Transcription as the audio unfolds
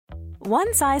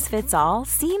One size fits all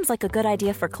seems like a good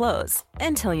idea for clothes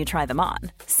until you try them on.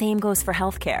 Same goes for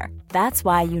healthcare. That's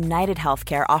why United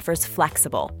Healthcare offers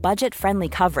flexible, budget-friendly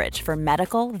coverage for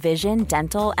medical, vision,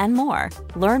 dental, and more.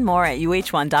 Learn more at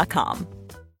uh1.com.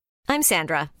 I'm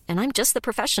Sandra, and I'm just the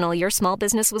professional your small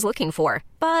business was looking for.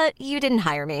 But you didn't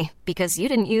hire me because you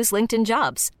didn't use LinkedIn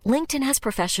Jobs. LinkedIn has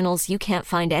professionals you can't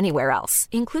find anywhere else,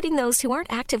 including those who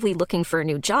aren't actively looking for a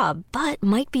new job, but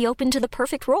might be open to the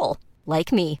perfect role,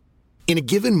 like me. In a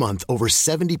given month, over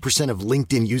 70% of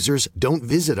LinkedIn users don't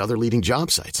visit other leading job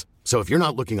sites. So if you're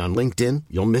not looking on LinkedIn,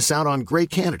 you'll miss out on great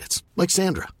candidates like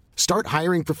Sandra. Start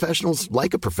hiring professionals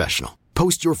like a professional.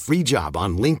 Post your free job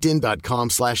on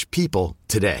linkedin.com/people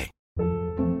today.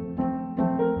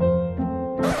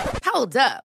 Hold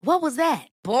up. What was that?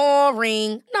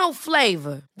 Boring. No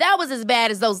flavor. That was as bad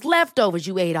as those leftovers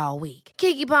you ate all week.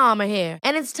 Keke Palmer here,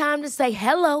 and it's time to say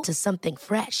hello to something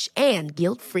fresh and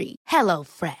guilt-free. Hello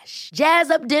Fresh. Jazz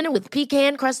up dinner with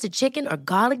pecan-crusted chicken or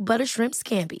garlic butter shrimp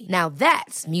scampi. Now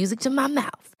that's music to my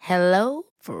mouth. Hello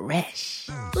Fresh.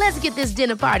 Let's get this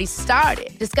dinner party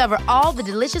started. Discover all the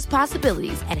delicious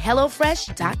possibilities at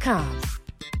hellofresh.com.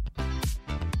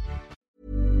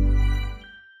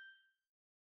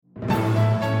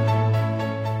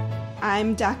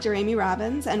 I'm Dr. Amy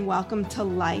Robbins, and welcome to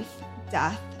Life,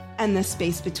 Death, and the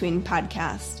Space Between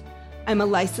podcast. I'm a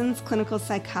licensed clinical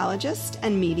psychologist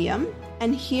and medium,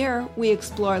 and here we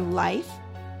explore life,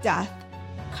 death,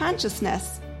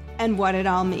 consciousness, and what it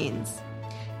all means.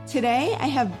 Today, I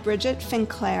have Bridget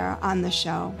Finklaire on the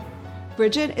show.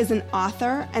 Bridget is an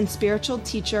author and spiritual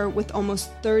teacher with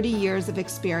almost 30 years of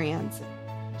experience.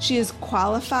 She's a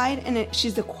qualified and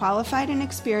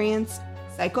experienced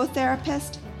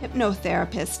psychotherapist,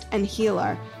 hypnotherapist, and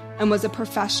healer, and was a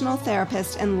professional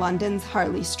therapist in London's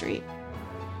Harley Street.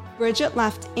 Bridget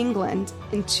left England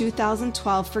in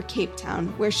 2012 for Cape Town,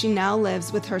 where she now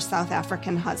lives with her South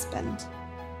African husband.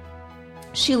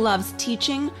 She loves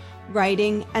teaching,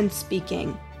 writing, and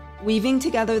speaking. Weaving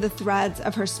together the threads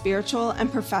of her spiritual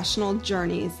and professional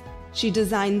journeys, she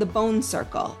designed the Bone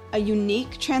Circle, a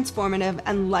unique, transformative,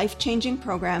 and life-changing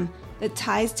program that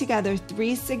ties together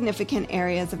three significant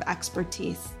areas of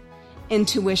expertise: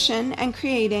 intuition and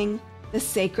creating, the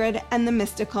sacred and the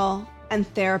mystical, and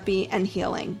therapy and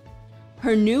healing.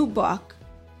 Her new book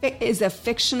is a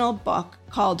fictional book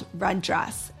called Red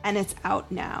Dress, and it's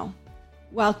out now.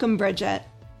 Welcome, Bridget.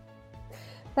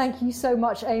 Thank you so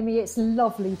much, Amy. It's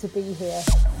lovely to be here.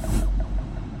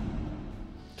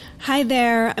 Hi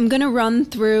there. I'm going to run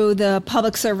through the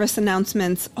public service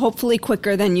announcements, hopefully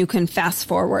quicker than you can fast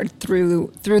forward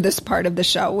through this part of the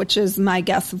show, which is my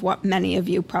guess of what many of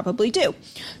you probably do.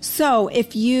 So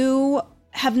if you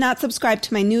have not subscribed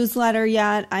to my newsletter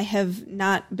yet, I have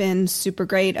not been super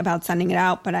great about sending it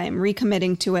out, but I am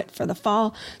recommitting to it for the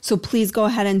fall. So please go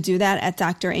ahead and do that at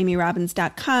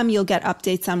dramyrobbins.com. You'll get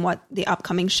updates on what the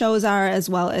upcoming shows are, as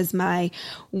well as my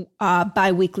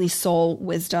bi-weekly soul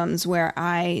wisdoms, where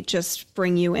I just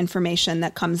bring you information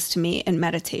that comes to me in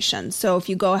meditation. So if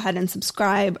you go ahead and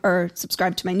subscribe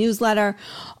to my newsletter.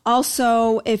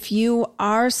 Also, if you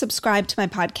are subscribed to my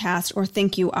podcast or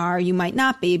think you are, you might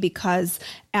not be, because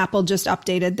Apple just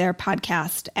updated their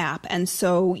podcast app, and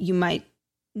so you might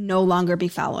no longer be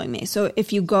following me. So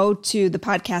if you go to the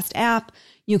podcast app,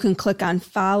 you can click on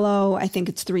follow. I think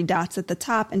it's 3 dots at the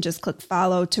top, and just click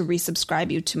follow to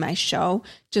resubscribe you to my show.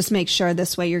 Just make sure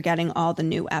this way you're getting all the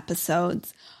new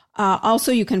episodes.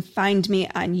 Also, you can find me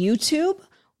on YouTube,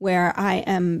 where I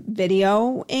am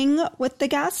videoing with the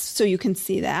guests, so you can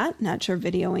see that. Not sure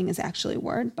videoing is actually a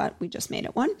word, but we just made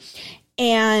it one.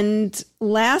 And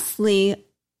lastly,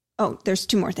 there's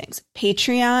 2 more things.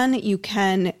 Patreon, you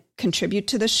can contribute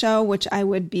to the show, which I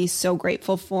would be so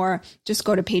grateful for. Just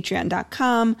go to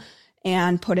patreon.com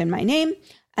and put in my name.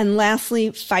 And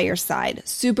lastly, Fireside,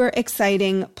 super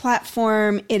exciting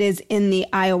platform. It is in the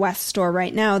iOS store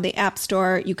right now, the App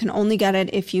Store. You can only get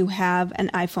it if you have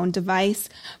an iPhone device,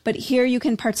 but here you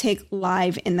can partake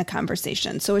live in the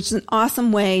conversation. So it's an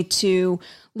awesome way to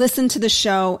listen to the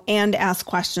show and ask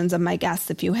questions of my guests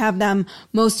if you have them.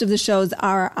 Most of the shows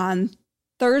are on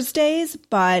Thursdays,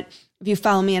 but if you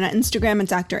follow me on Instagram at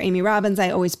Dr. Amy Robbins,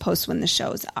 I always post when the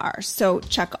shows are. So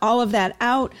check all of that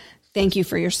out. Thank you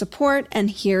for your support, and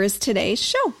here is today's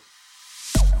show.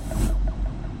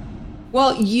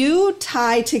 Well, you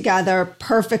tie together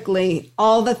perfectly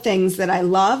all the things that I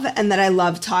love and that I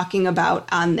love talking about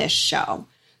on this show.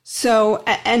 So,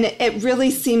 and it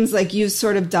really seems like you've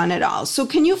sort of done it all. So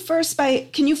can you first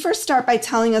start by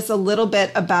telling us a little bit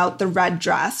about the Red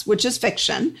Dress, which is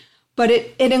fiction, but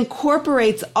it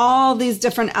incorporates all these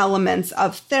different elements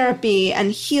of therapy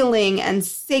and healing and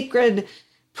sacred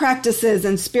practices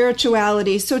and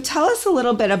spirituality. So tell us a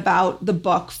little bit about the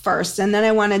book first, and then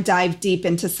I want to dive deep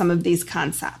into some of these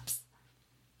concepts.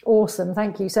 Awesome,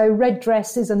 thank you. So Red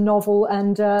Dress is a novel,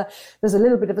 and there's a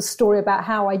little bit of a story about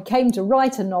how I came to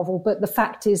write a novel, but the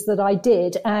fact is that I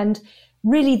did. And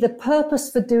really the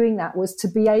purpose for doing that was to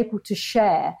be able to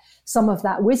share some of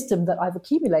that wisdom that I've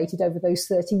accumulated over those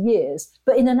 30 years,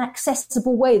 but in an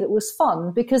accessible way that was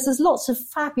fun, because there's lots of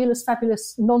fabulous,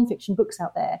 fabulous nonfiction books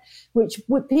out there, which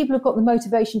people have got the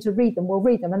motivation to read them, will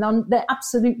read them, and they're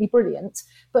absolutely brilliant,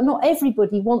 but not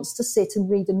everybody wants to sit and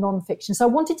read a nonfiction. So I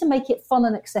wanted to make it fun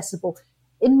and accessible.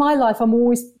 In my life, I'm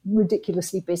always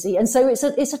ridiculously busy. And so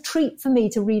it's a treat for me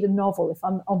to read a novel if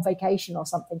I'm on vacation or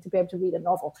something, to be able to read a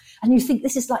novel. And you think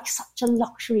this is like such a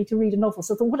luxury to read a novel.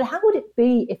 So I thought, how would it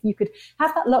be if you could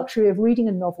have that luxury of reading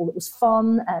a novel that was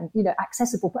fun and,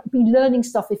 accessible, but be learning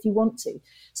stuff if you want to.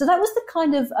 So that was the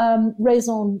kind of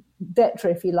raison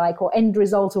d'etre, if you like, or end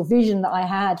result or vision that I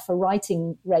had for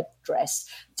writing Red Dress.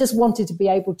 Just wanted to be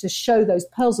able to show those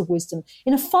pearls of wisdom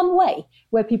in a fun way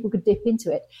where people could dip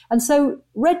into it. And so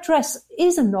Red Dress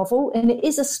is a novel, and it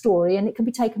is a story, and it can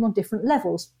be taken on different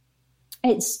levels.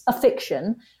 It's a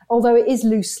fiction, although it is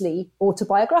loosely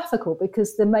autobiographical,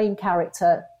 because the main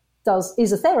character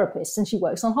is a therapist, and she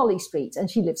works on Holly Street, and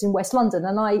she lives in West London,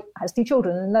 and has 2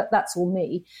 children, and that's all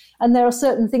me. And there are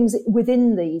certain things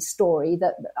within the story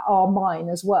that are mine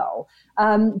as well.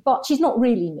 But she's not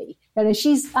really me.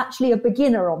 She's actually a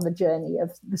beginner on the journey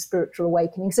of the spiritual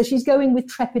awakening. So she's going with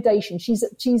trepidation. She's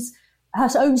her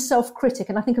own self-critic.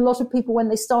 And I think a lot of people, when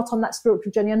they start on that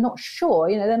spiritual journey, are not sure,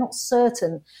 they're not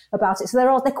certain about it. So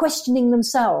they're questioning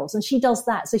themselves, and she does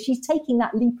that. So she's taking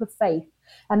that leap of faith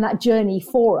and that journey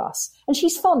for us. And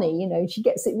she's funny, she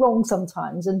gets it wrong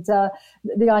sometimes. And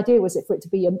the idea was for it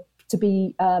to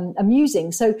be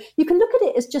amusing. So you can look at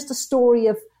it as just a story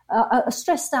of a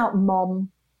stressed out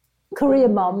mom, career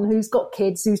mum who's got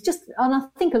kids, and I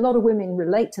think a lot of women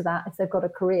relate to that if they've got a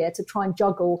career, to try and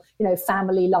juggle,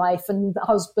 family life and the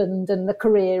husband and the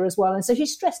career as well. And so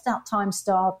she's stressed out,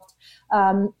 time-starved,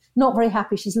 not very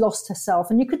happy. She's lost herself.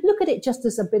 And you could look at it just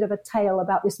as a bit of a tale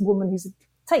about this woman who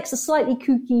takes a slightly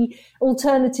kooky,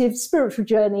 alternative spiritual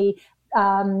journey,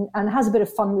 and has a bit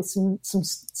of fun with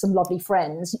some lovely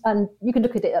friends. And you can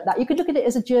look at it at that. You could look at it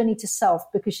as a journey to self,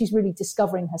 because she's really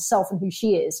discovering herself and who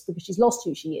she is, because she's lost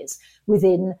who she is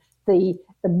within the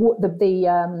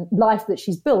life that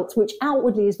she's built, which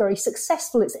outwardly is very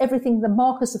successful. It's everything, the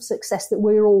markers of success that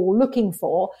we're all looking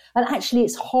for. And actually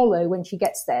it's hollow when she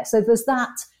gets there. So there's that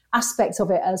aspect of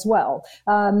it as well.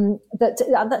 That's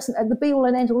the be all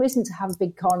and end all isn't to have a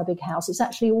big car and a big house. It's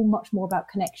actually all much more about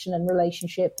connection and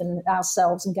relationship and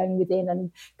ourselves and going within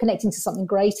and connecting to something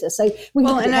greater. So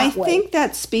I think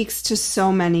that speaks to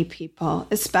so many people,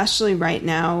 especially right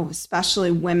now,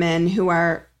 especially women who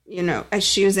are, as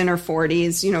she was in her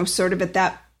 40s, sort of at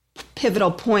that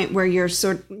pivotal point where you're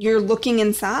looking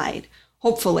inside,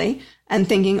 hopefully, and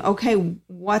thinking, okay,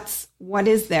 what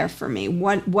is there for me?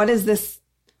 What is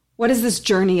this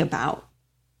journey about?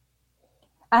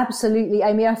 Absolutely,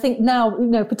 Amy. I think now,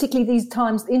 particularly these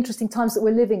times, the interesting times that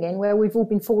we're living in, where we've all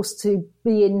been forced to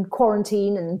be in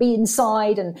quarantine and be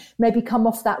inside and maybe come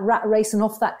off that rat race and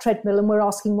off that treadmill, and we're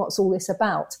asking what's all this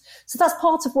about. So that's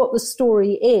part of what the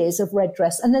story is of Red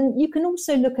Dress. And then you can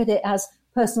also look at it as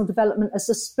personal development, as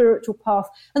a spiritual path.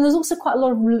 And there's also quite a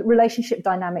lot of relationship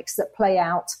dynamics that play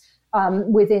out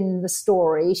within the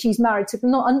story. She's married to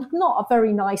not a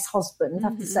very nice husband, I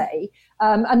have to say.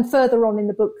 And further on in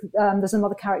the book, there's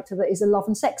another character that is a love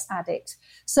and sex addict.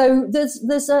 So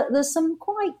there's some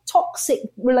quite toxic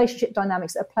relationship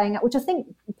dynamics that are playing out, which I think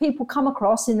people come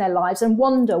across in their lives and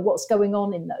wonder what's going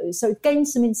on in those. So it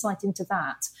gains some insight into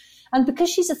that. And because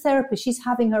she's a therapist, she's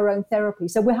having her own therapy.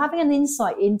 So we're having an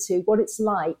insight into what it's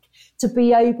like to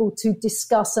be able to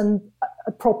discuss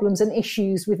problems and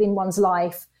issues within one's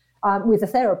life with a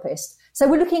therapist. So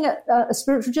we're looking at a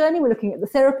spiritual journey, we're looking at the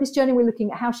therapist journey, we're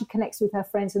looking at how she connects with her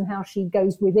friends and how she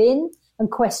goes within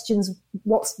and questions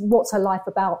what's her life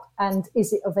about, and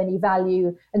is it of any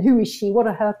value, and who is she, what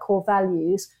are her core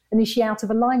values, and is she out of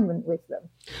alignment with them?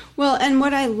 Well, and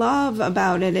what I love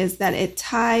about it is that it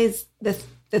ties the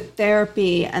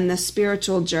therapy and the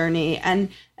spiritual journey and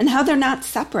how they're not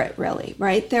separate, really,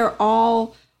 right? They're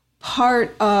all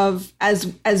part of,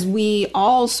 as we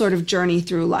all sort of journey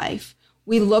through life,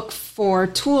 we look for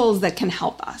tools that can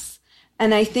help us.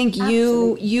 And I think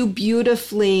you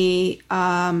beautifully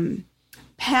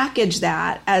package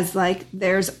that as like,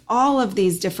 there's all of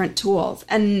these different tools,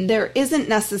 and there isn't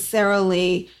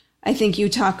necessarily, I think you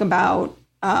talk about,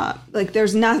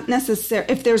 there's not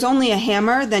necessarily, if there's only a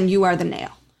hammer, then you are the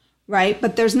nail, right?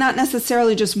 But there's not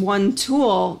necessarily just one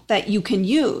tool that you can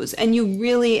use, and you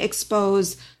really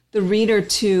expose the reader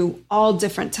to all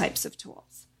different types of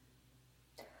tools.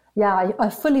 Yeah, I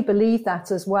fully believe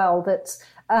that as well, that,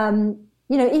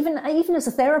 even as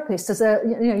a therapist,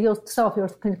 yourself, you're a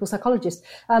clinical psychologist,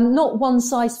 not one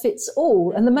size fits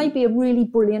all. And there may be a really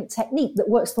brilliant technique that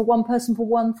works for one person for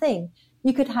one thing.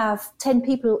 You could have 10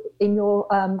 people in your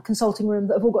consulting room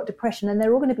that have all got depression, and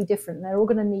they're all going to be different. And they're all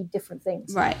going to need different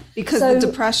things. Right. Because the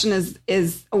depression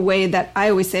is a way that I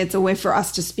always say it's a way for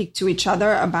us to speak to each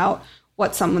other about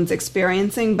what someone's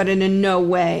experiencing, but in no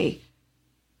way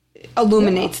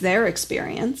illuminates their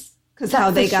experience, because how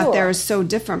they got there is so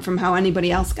different from how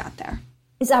anybody else got there.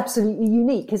 It's absolutely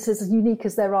unique. It's as unique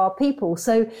as there are people.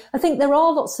 So I think there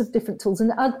are lots of different tools.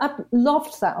 And I've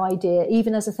loved that idea,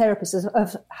 even as a therapist,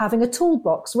 of having a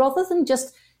toolbox rather than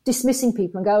just dismissing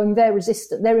people and going, they're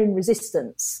resistant, they're in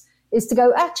resistance, is to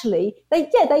go, actually,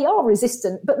 they are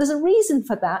resistant, but there's a reason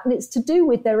for that. And it's to do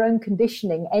with their own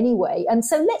conditioning anyway. And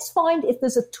so let's find if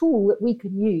there's a tool that we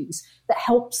can use that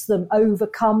helps them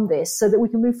overcome this so that we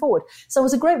can move forward. So it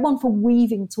was a great one for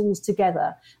weaving tools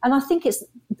together. And I think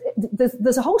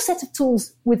there's a whole set of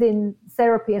tools within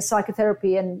therapy and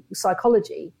psychotherapy and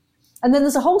psychology. And then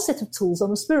there's a whole set of tools on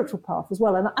the spiritual path as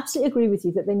well. And I absolutely agree with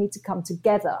you that they need to come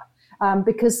together.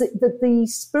 Because the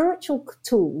spiritual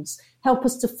tools help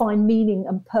us to find meaning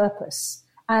and purpose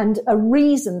and a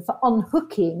reason for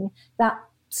unhooking that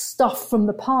stuff from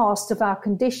the past of our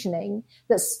conditioning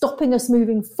that's stopping us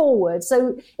moving forward.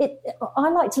 So I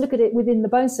like to look at it within the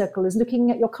Bone Circle as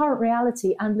looking at your current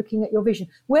reality and looking at your vision.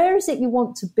 Where is it you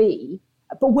want to be?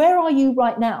 But where are you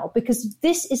right now? Because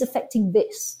this is affecting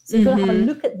this. So you've got to have a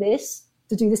look at this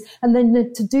to do this. And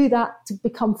then to do that, to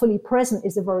become fully present,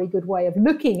 is a very good way of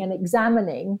looking and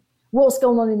examining what's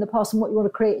going on in the past, and what you want to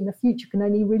create in the future can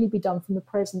only really be done from the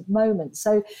present moment.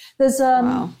 So there's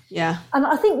wow. Yeah. And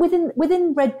I think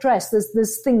within Red Dress,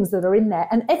 there's things that are in there,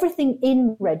 and everything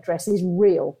in Red Dress is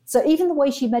real. So even the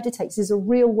way she meditates is a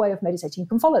real way of meditating. You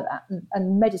can follow that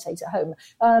and meditate at home.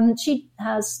 She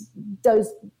does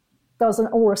an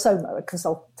aura soma, a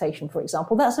consultation, for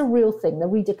example. That's a real thing. The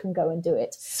reader can go and do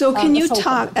it. So can you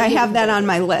talk? I have that on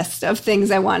my list of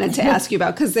things I wanted to ask you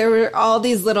about, because there were all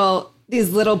these little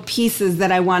pieces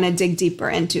that I want to dig deeper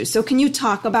into. So can you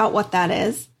talk about what that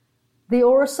is? The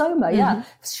Aura Soma, yeah,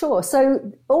 sure.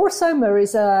 So Aura Soma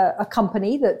is a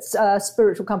company that's a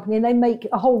spiritual company, and they make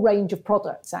a whole range of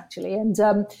products, actually. And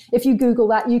if you Google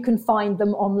that, you can find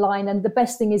them online. And the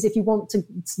best thing is, if you want to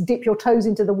dip your toes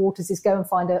into the waters, is go and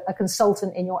find a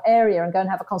consultant in your area and go and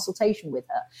have a consultation with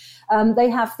her. They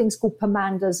have things called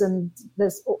pomandas, and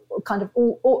there's kind of,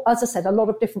 all, as I said, a lot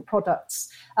of different products.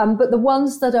 But the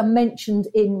ones that are mentioned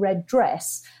in Red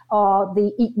Dress are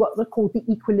what they're called the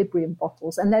equilibrium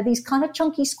bottles. And they're these kind of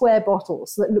chunky square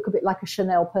bottles that look a bit like a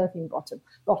Chanel perfume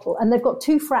bottle. And they've got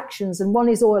two fractions, and one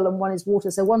is oil and one is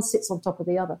water. So one sits on top of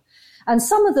the other. And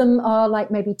some of them are like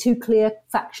maybe two clear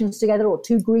fractions together or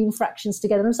two green fractions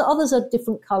together. And so others are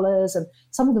different colors, and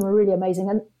some of them are really amazing.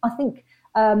 And I think,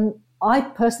 I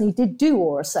personally did do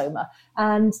Aura Soma,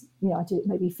 and, I did it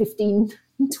maybe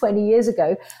 20 years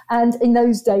ago. And in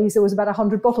those days, there was about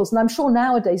 100 bottles. And I'm sure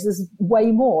nowadays there's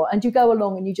way more. And you go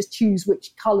along and you just choose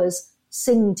which colors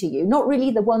sing to you. Not really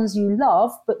the ones you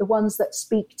love, but the ones that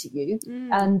speak to you.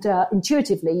 And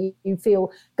intuitively, you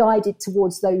feel guided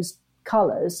towards those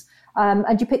colors.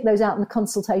 And you pick those out, and the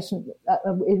consultation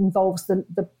involves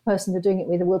the person you're doing it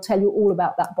with, and will tell you all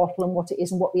about that bottle and what it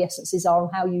is and what the essences are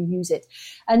and how you use it.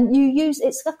 And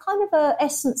it's a kind of a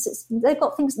essence. They've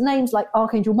got names like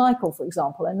Archangel Michael, for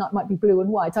example, and that might be blue and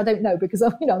white. I don't know, because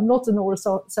I'm not an Aura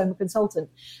Soma consultant.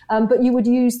 But you would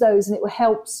use those, and it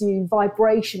helps you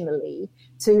vibrationally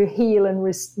to heal and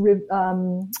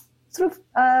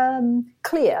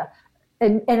clear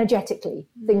energetically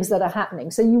things that are happening.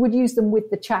 So you would use them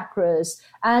with the chakras,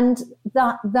 and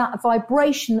that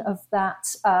vibration of that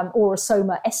Aura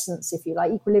Soma essence, if you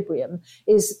like, equilibrium,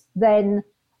 is then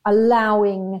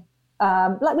allowing,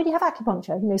 like when you have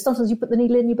acupuncture, sometimes you put the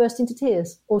needle in, you burst into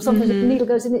tears, or sometimes if the needle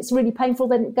goes in, it's really painful,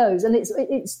 then it goes, and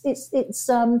it's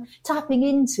tapping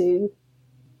into.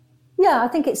 Yeah, I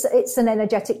think it's an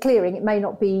energetic clearing. It may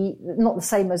not the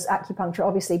same as acupuncture,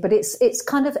 obviously, but it's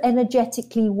kind of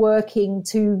energetically working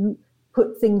to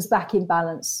put things back in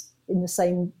balance in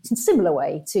similar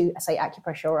way to, say,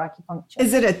 acupressure or acupuncture.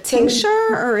 Is it a tincture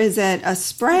or is it a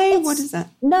spray? What is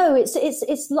that? No, it's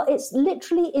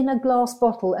literally in a glass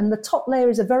bottle, and the top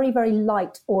layer is a very, very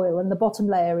light oil, and the bottom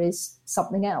layer is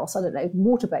something else. I don't know,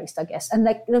 water-based, I guess. And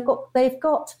they've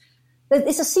got.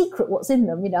 It's a secret what's in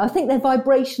them, I think they're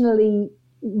vibrationally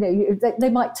they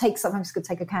might take, sometimes could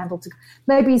take a candle to,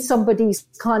 maybe somebody's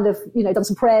kind of, done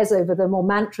some prayers over them or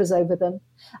mantras over them.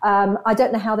 I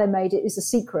don't know how they made it. It's a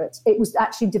secret. It was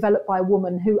actually developed by a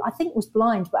woman who I think was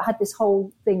blind, but had this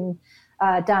whole thing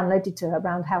downloaded to her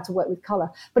around how to work with color.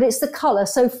 But it's the color.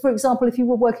 So for example, if you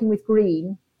were working with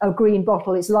a green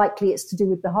bottle, it's likely it's to do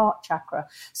with the heart chakra.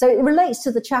 So it relates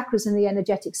to the chakras in the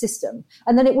energetic system.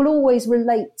 And then it will always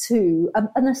relate to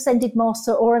an ascended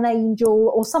master or an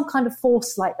angel or some kind of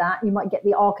force like that. You might get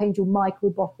the Archangel Michael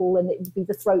bottle and it would be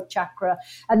the throat chakra.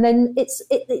 And then it's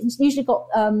usually got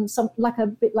a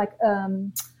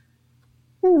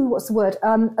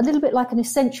little bit like an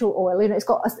essential oil. It's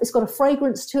got a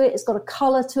fragrance to it. It's got a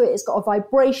color to it. It's got a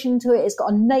vibration to it. It's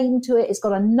got a name to it. It's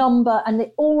got a number, and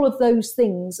all of those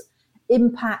things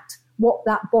impact what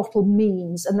that bottle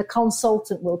means. And the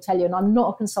consultant will tell you, and I'm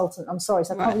not a consultant, I'm sorry,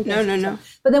 so I can't really No.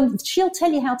 But then she'll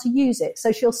tell you how to use it.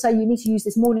 So she'll say you need to use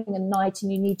this morning and night,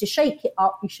 and you need to shake it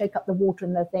up. You shake up the water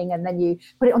in the thing, and then you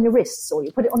put it on your wrists, or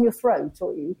you put it on your throat,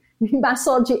 or you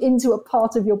massage it into a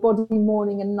part of your body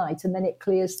morning and night, and then it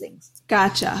clears things.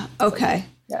 Gotcha. Okay.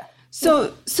 Yeah.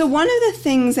 So one of the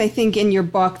things I think in your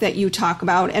book that you talk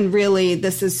about, and really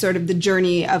this is sort of the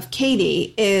journey of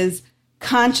Katie, is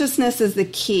consciousness is the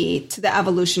key to the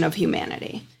evolution of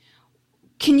humanity.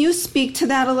 Can you speak to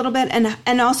that a little bit,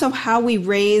 and also how we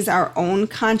raise our own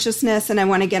consciousness? And I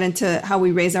want to get into how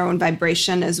we raise our own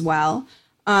vibration as well,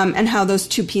 and how those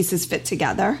two pieces fit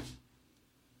together.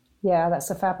 Yeah, that's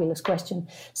a fabulous question.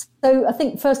 So I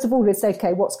think, first of all, it's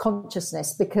okay, what's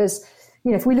consciousness? Because,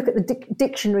 if we look at the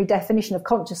dictionary definition of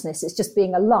consciousness, it's just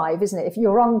being alive, isn't it? If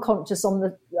you're unconscious on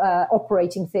the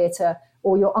operating theatre,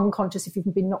 or you're unconscious if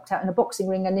you've been knocked out in a boxing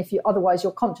ring, and if otherwise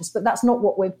you're conscious. But that's not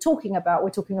what we're talking about.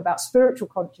 We're talking about spiritual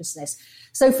consciousness.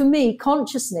 So for me,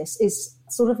 consciousness is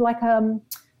sort of like a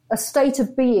state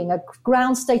of being, a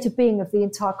ground state of being of the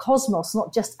entire cosmos,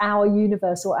 not just our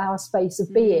universe or our space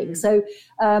of being. So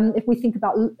if we think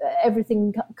about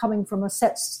everything coming from a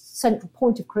central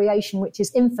point of creation, which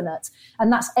is infinite,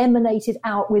 and that's emanated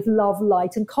out with love,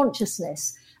 light, and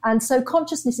consciousness. And so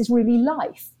consciousness is really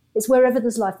life. It's wherever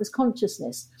there's life, there's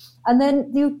consciousness. And then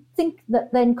you think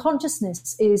that then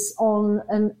consciousness is on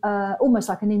an almost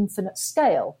like an infinite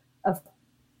scale of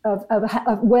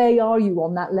where are you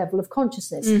on that level of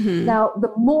consciousness. Mm-hmm. Now, the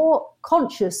more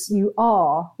conscious you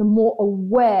are, the more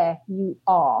aware you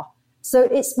are. So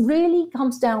it really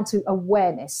comes down to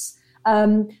awareness.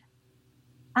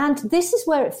 And this is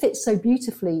where it fits so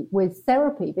beautifully with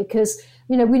therapy, because,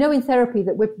 we know in therapy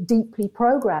that we're deeply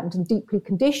programmed and deeply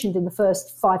conditioned in the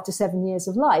first 5 to 7 years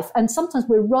of life. And sometimes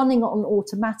we're running on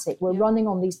automatic. We're running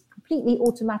on these completely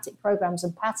automatic programs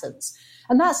and patterns.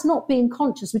 And that's not being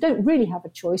conscious. We don't really have a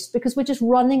choice, because we're just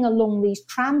running along these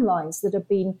tram lines that have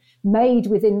been made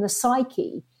within the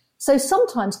psyche. So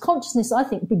sometimes consciousness, I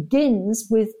think, begins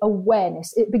with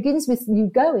awareness. It begins with you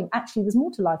going, actually, there's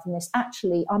more to life than this.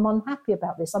 Actually, I'm unhappy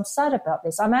about this. I'm sad about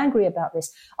this. I'm angry about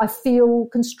this. I feel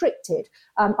constricted.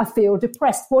 I feel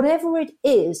depressed. Whatever it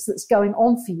is that's going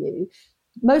on for you,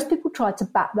 most people try to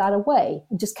bat that away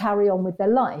and just carry on with their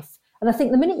life. And I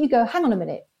think the minute you go, hang on a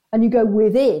minute, and you go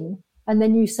within, and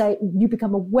then you say, you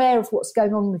become aware of what's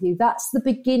going on with you, that's the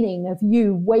beginning of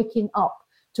you waking up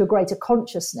to a greater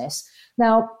consciousness.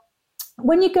 Now,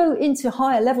 when you go into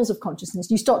higher levels of consciousness,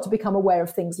 you start to become aware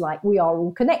of things like we are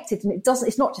all connected. And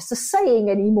it's not just a saying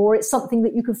anymore. It's something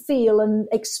that you can feel and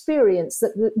experience,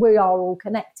 that we are all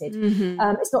connected. Mm-hmm.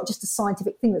 It's not just a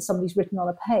scientific thing that somebody's written on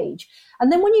a page.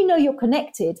 And then when you know you're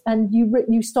connected and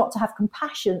you start to have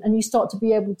compassion and you start to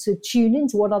be able to tune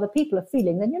into what other people are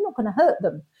feeling, then you're not going to hurt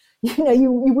them.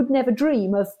 You would never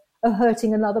dream of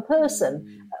hurting another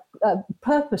person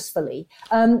purposefully.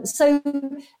 So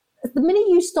the minute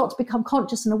you start to become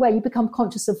conscious and aware, you become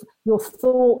conscious of your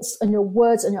thoughts and your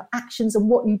words and your actions and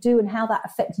what you do and how that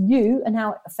affects you and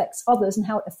how it affects others and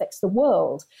how it affects the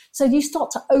world. So you start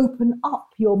to open up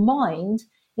your mind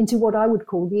into what I would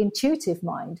call the intuitive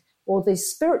mind, or the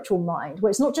spiritual mind,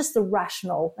 where it's not just the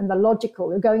rational and the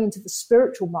logical. You're going into the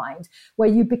spiritual mind where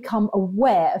you become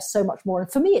aware of so much more. And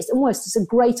for me, it's a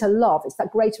greater love. It's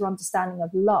that greater understanding of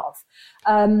love.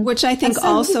 Which I think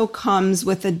also comes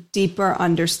with a deeper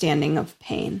understanding of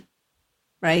pain,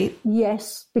 right?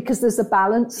 Yes, because there's a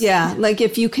balance. Yeah, like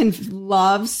if you can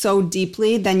love so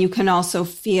deeply, then you can also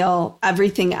feel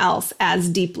everything else as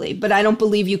deeply. But I don't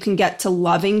believe you can get to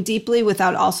loving deeply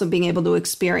without also being able to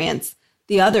experience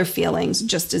the other feelings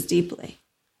just as deeply.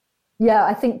 Yeah,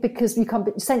 I think because you become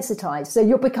sensitized. So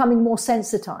you're becoming more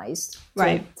sensitized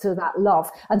to that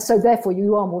love. And so therefore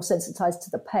you are more sensitized to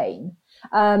the pain.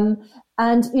 And,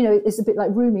 it's a bit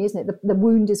like Rumi, isn't it? The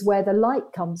wound is where the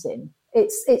light comes in.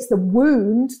 It's the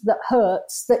wound that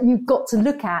hurts that you've got to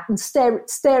look at and stare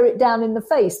it down in the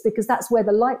face, because that's where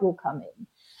the light will come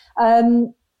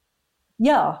in.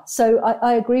 So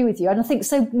I agree with you. And I think,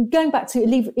 so going back to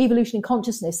evolution in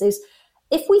consciousness, is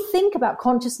if we think about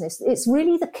consciousness, it's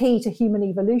really the key to human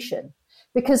evolution.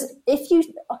 Because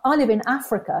I live in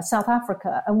Africa, South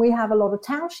Africa, and we have a lot of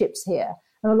townships here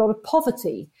and a lot of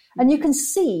poverty. And you can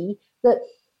see that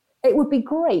it would be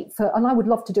great and I would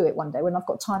love to do it one day when I've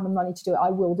got time and money to do it, I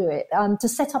will do it, to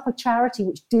set up a charity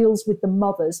which deals with the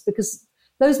mothers, because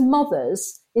those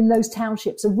mothers in those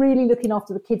townships are really looking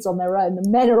after the kids on their own. The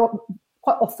men are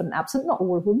quite often absent, not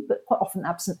all of them, but quite often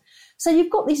absent. So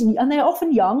you've got these, and they're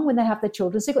often young when they have their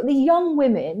children. So you've got these young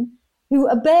women who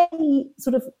are barely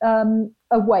sort of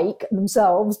awake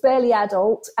themselves, barely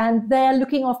adult, and they're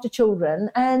looking after children.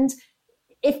 And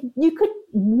if you could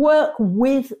work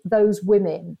with those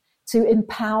women to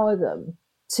empower them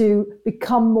to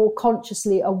become more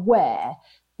consciously aware,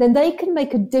 then they can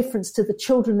make a difference to the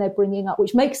children they're bringing up,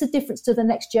 which makes a difference to the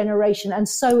next generation. And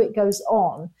so it goes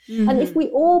on. Mm-hmm. And if we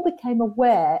all became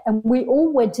aware and we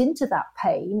all went into that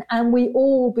pain and we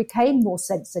all became more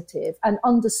sensitive and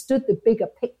understood the bigger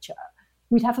picture,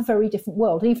 we'd have a very different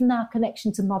world. Even our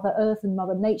connection to Mother Earth and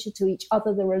Mother Nature, to each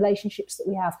other, the relationships that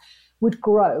we have would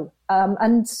grow.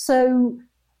 And so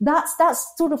that's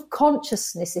sort of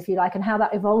consciousness, if you like, and how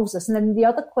that evolves us. And then the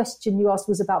other question you asked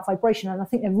was about vibration, and I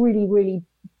think they're really, really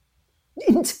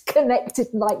interconnected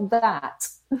like that.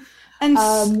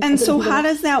 And so how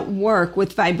does that work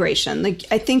with vibration? Like,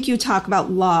 I think you talk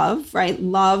about love, right?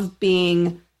 Love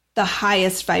being the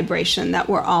highest vibration that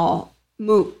we're all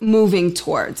moving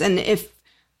towards. And if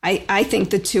I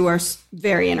think the two are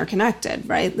very interconnected,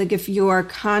 right? Like, if you're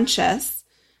conscious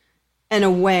and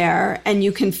aware and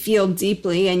you can feel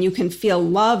deeply and you can feel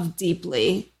love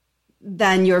deeply,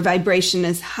 then your vibration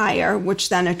is higher, which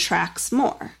then attracts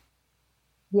more.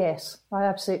 Yes, I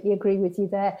absolutely agree with you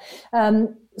there.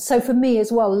 So for me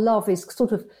as well, love is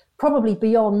sort of probably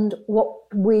beyond what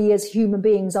we as human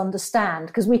beings understand,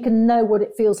 because we can know what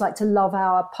it feels like to love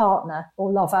our partner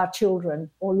or love our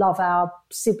children or love our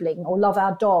sibling or love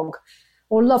our dog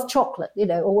or love chocolate,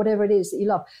 or whatever it is that you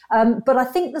love. But I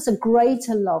think there's a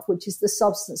greater love, which is the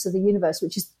substance of the universe,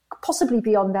 which is possibly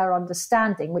beyond our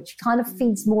understanding, which kind of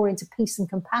feeds more into peace and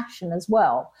compassion as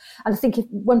well. And I think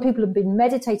when people have been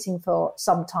meditating for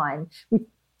some time, we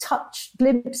touch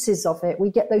glimpses of it. We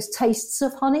get those tastes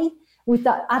of honey with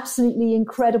that absolutely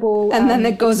incredible... And then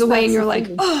it goes away and you're like,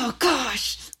 oh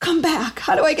gosh, come back.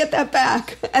 How do I get that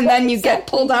back? And then you get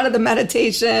pulled out of the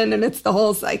meditation and it's the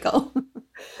whole cycle.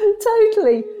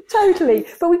 Totally.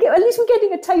 But at least we're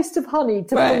getting a taste of honey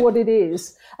to know what it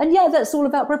is. And yeah, that's all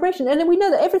about vibration. And then we know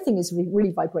that everything is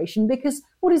really vibration, because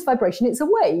what is vibration? It's a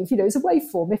wave, it's a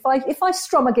waveform. If I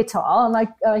strum a guitar and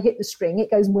I hit the string,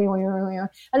 it goes,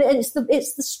 and it's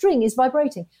the string is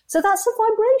vibrating. So that's a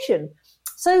vibration.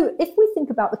 So if we think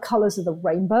about the colors of the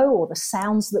rainbow or the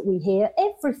sounds that we hear,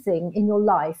 everything in your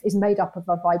life is made up of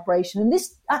a vibration. And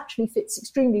this actually fits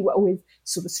extremely well with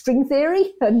sort of string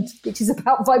theory, and which is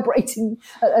about vibrating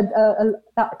at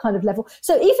that kind of level.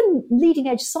 So even leading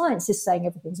edge science is saying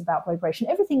everything's about vibration.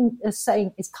 Everything is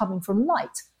saying is coming from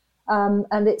light. And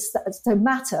so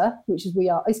matter, which is we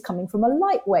are, is coming from a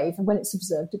light wave. And when it's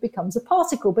observed, it becomes a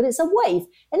particle, but it's a wave.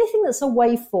 Anything that's a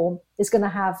waveform is going to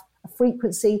have a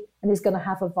frequency and is going to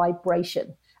have a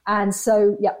vibration. And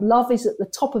so, love is at the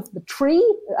top of the tree,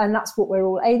 and that's what we're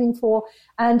all aiming for.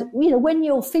 And, when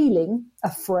you're feeling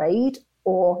afraid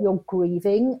or you're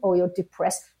grieving or you're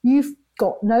depressed, you've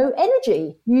got no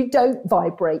energy. You don't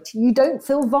vibrate. You don't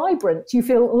feel vibrant. You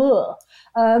feel,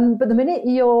 ugh. But the minute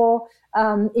you're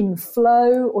in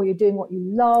flow, or you're doing what you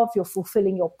love, you're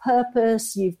fulfilling your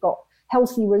purpose, you've got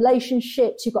healthy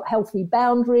relationships, you've got healthy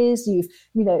boundaries, you've,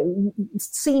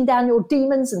 seen down your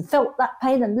demons and felt that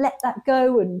pain and let that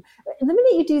go. And the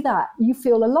minute you do that, you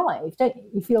feel alive, don't you?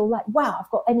 You feel like, wow, I've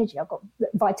got energy, I've got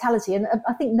vitality. And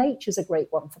I think nature's a great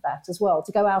one for that as well,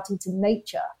 to go out into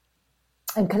nature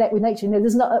and connect with nature. There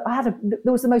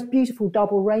was the most beautiful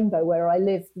double rainbow where I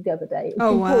lived the other day. It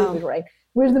was pouring with rain.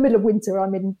 We're in the middle of winter.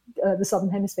 I'm in the southern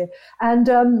hemisphere,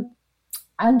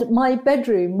 and my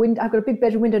bedroom I've got a big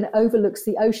bedroom window, and it overlooks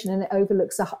the ocean, and it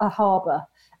overlooks a harbour,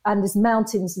 and there's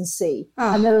mountains and sea,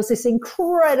 and there was this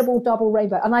incredible double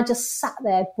rainbow, and I just sat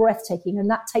there breathtaking, and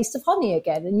that taste of honey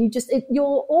again, and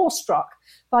you're awestruck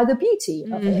by the beauty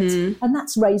of it, and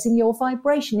that's raising your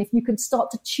vibration if you can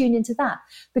start to tune into that,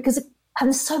 because. And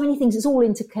there's so many things. It's all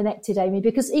interconnected, Amy,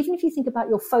 because even if you think about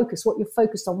your focus, what you're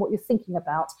focused on, what you're thinking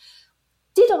about,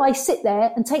 did I sit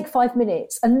there and take 5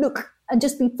 minutes and look and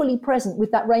just be fully present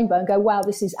with that rainbow and go, wow,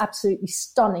 this is absolutely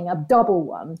stunning, a double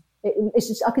one? It's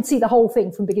just, I could see the whole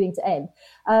thing from beginning to end.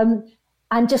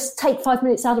 And just take 5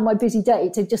 minutes out of my busy day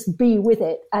to just be with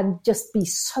it and just be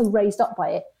so raised up by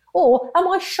it. Or am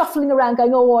I shuffling around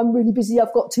going, oh, I'm really busy,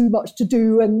 I've got too much to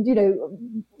do, and,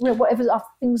 whatever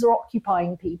things are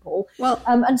occupying people. Well,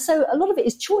 and so a lot of it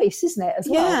is choice, isn't it, as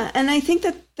well? Yeah, and I think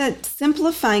that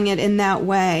simplifying it in that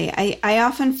way, I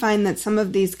often find that some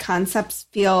of these concepts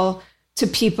feel to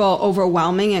people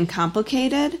overwhelming and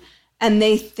complicated, and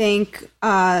they think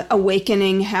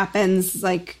awakening happens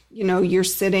like, you're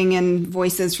sitting and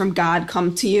voices from God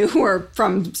come to you or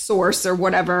from source or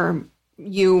whatever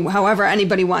however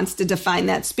anybody wants to define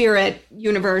that, spirit,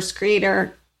 universe,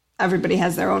 creator. Everybody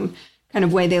has their own kind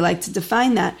of way they like to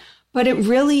define that. But it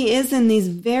really is in these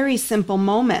very simple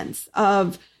moments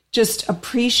of just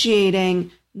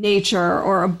appreciating nature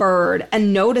or a bird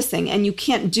and noticing. And you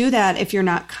can't do that if you're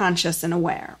not conscious and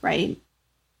aware, right?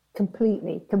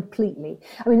 Completely.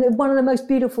 I mean, one of the most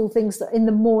beautiful things that in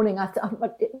the morning,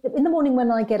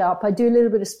 when I get up, I do a little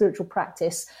bit of spiritual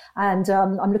practice, and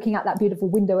I'm looking out that beautiful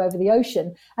window over the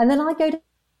ocean. And then I go to,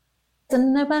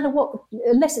 and no matter what,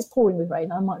 unless it's pouring with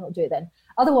rain, I might not do it then.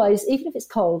 Otherwise, even if it's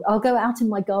cold, I'll go out in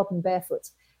my garden barefoot,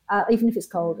 even if it's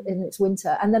cold and it's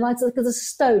winter. And then there's a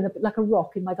stone, a bit like a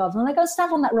rock in my garden, and I go and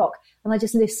stand on that rock and I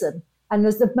just listen. And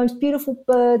there's the most beautiful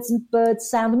birds and bird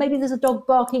sound. And maybe there's a dog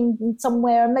barking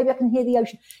somewhere, and maybe I can hear the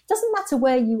ocean. It doesn't matter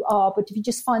where you are, but if you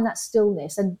just find that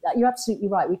stillness, and you're absolutely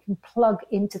right, we can plug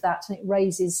into that and it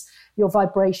raises your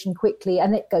vibration quickly,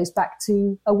 and it goes back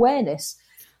to awareness.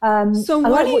 So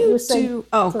what do you do?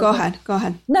 Oh, go ahead.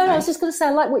 No, I was just going to say, I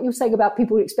like what you were saying about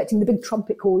people expecting the big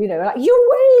trumpet call, like, you're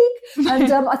awake.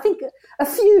 And I think a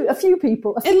few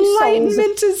people,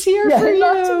 enlightenment is here for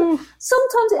you.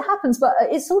 Sometimes it happens, but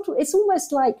it's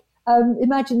almost like,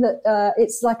 imagine that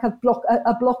it's like a block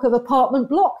of apartment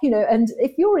block, and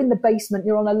if you're in the basement,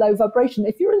 you're on a low vibration.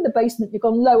 If you're in the basement, you've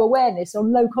got low awareness or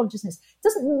low consciousness. It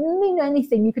doesn't mean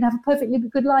anything. You can have a perfectly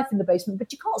good life in the basement,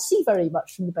 but you can't see very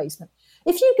much from the basement.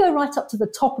 If you go right up to the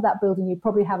top of that building, you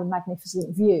probably have a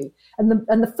magnificent view. And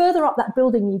the further up that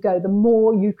building you go, the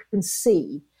more you can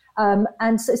see.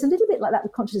 And so it's a little bit like that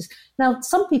with consciousness. Now,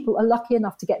 some people are lucky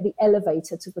enough to get the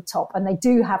elevator to the top, and they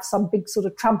do have some big sort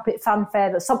of trumpet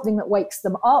fanfare, that's something that wakes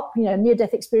them up,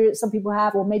 near-death experience some people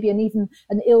have, or maybe even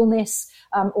an illness,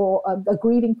 or a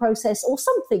grieving process or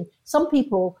something. Some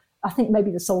people, I think maybe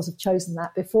the souls have chosen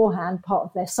that beforehand, part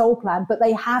of their soul plan, but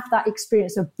they have that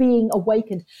experience of being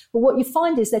awakened. But what you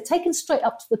find is they're taken straight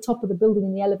up to the top of the building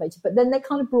in the elevator, but then they're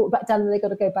kind of brought back down and they've got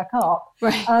to go back up.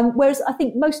 Right. Whereas I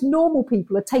think most normal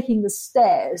people are taking the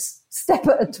stairs, step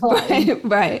at a time.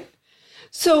 Right.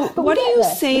 So what do you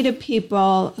say to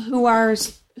people who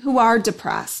are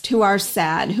depressed, who are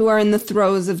sad, who are in the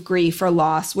throes of grief or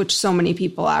loss, which so many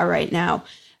people are right now?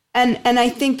 And I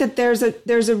think that there's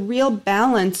a real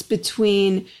balance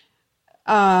between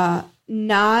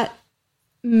not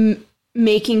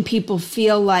making people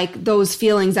feel like those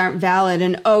feelings aren't valid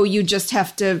and, you just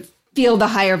have to feel the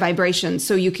higher vibration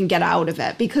so you can get out of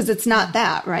it, because it's not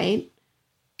that, right?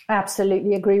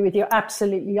 Absolutely agree with you.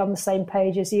 Absolutely on the same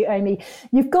page as you, Amy.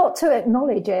 You've got to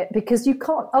acknowledge it, because you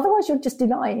can't, otherwise you're just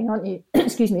denying, aren't you?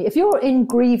 Excuse me. If you're in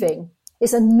grieving,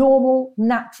 it's a normal,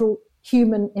 natural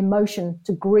human emotion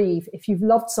to grieve. If you've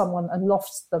loved someone and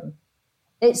lost them,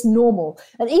 it's normal.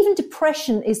 And even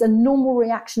depression is a normal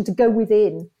reaction to go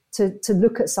within, to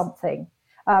look at something,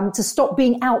 to stop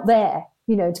being out there,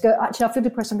 to go, actually, I feel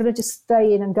depressed. I'm going to just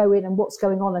stay in and go in and what's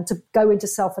going on, and to go into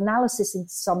self-analysis in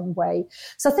some way.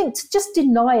 So I think to just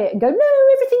deny it and go,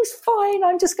 no, everything's fine,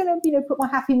 I'm just going to, put my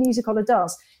happy music on and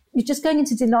dance. You're just going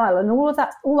into denial, and all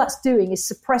that's doing is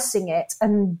suppressing it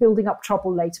and building up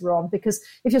trouble later on. Because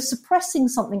if you're suppressing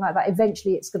something like that,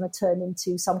 eventually it's going to turn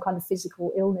into some kind of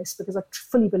physical illness, because I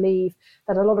fully believe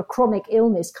that a lot of chronic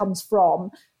illness comes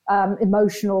from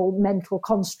emotional, mental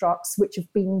constructs which have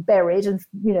been buried and,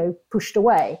 pushed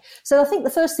away. So I think the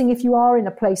first thing, if you are in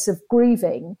a place of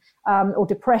grieving or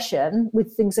depression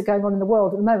with things that are going on in the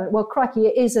world at the moment, well, crikey,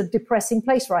 it is a depressing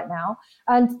place right now.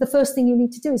 And the first thing you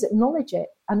need to do is acknowledge it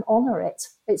and honor it.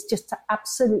 It's just to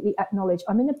absolutely acknowledge,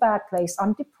 I'm in a bad place,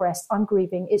 I'm depressed, I'm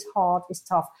grieving, it's hard, it's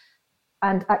tough,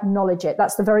 and acknowledge it.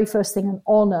 That's the very first thing, and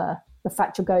honor the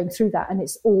fact you're going through that. And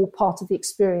it's all part of the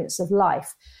experience of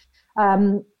life.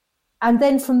 And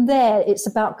then from there, it's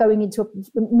about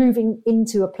moving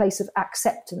into a place of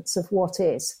acceptance of what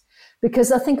is.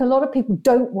 Because I think a lot of people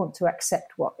don't want to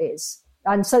accept what is.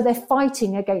 And so they're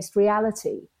fighting against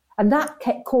reality. And that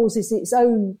causes its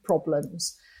own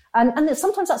problems. And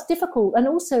sometimes that's difficult. And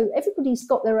also everybody's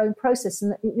got their own process,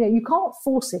 and you can't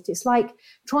force it. It's like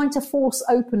trying to force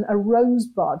open a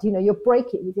rosebud. You'll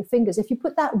break it with your fingers. If you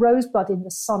put that rosebud in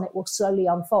the sun, it will slowly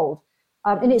unfold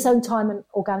in its own time and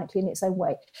organically in its own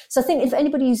way. So I think if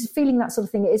anybody's feeling that sort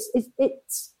of thing,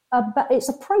 it's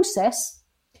a process.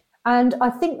 And I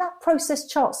think that process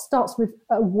starts with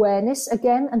awareness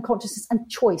again, and consciousness and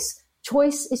choice.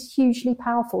 Choice is hugely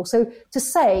powerful. So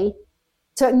to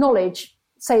acknowledge,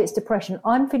 say it's depression.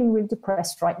 I'm feeling really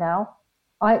depressed right now.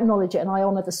 I acknowledge it and I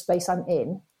honor the space I'm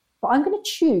in, but I'm going to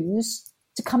choose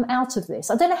to come out of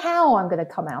this. I don't know how I'm going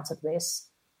to come out of this,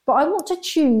 but I want to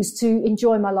choose to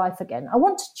enjoy my life again. I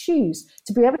want to choose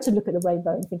to be able to look at the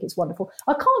rainbow and think it's wonderful.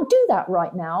 I can't do that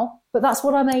right now, but that's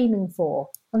what I'm aiming for.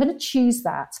 I'm going to choose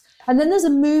that. And then there's a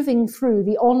moving through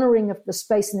the honoring of the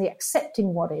space and the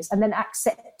accepting what is, and then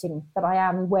accepting that I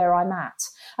am where I'm at.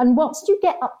 And once you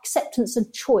get acceptance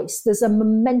and choice, there's a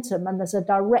momentum and there's a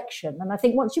direction. And I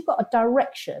think once you've got a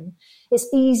direction, it's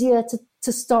easier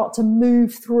to start to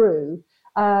move through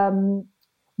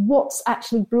what's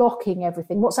actually blocking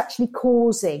everything, what's actually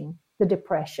causing the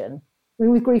depression. I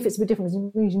mean, with grief, it's a bit different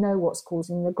because you know what's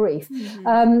causing the grief.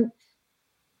 Mm-hmm.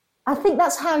 I think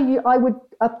that's how I would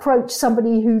approach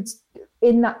somebody who's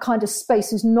in that kind of space,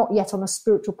 who's not yet on a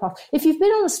spiritual path. If you've been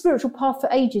on a spiritual path for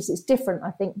ages, it's different, I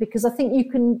think, because I think you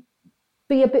can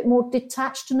be a bit more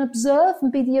detached and observe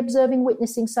and be the observing,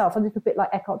 witnessing self. A little bit like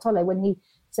Eckhart Tolle when he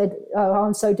said, "Oh,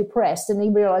 I'm so depressed," and he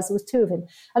realized there was two of him.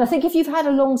 And I think if you've had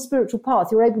a long spiritual path,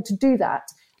 you're able to do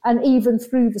that. And even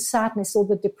through the sadness or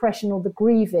the depression or the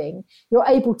grieving, you're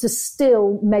able to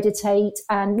still meditate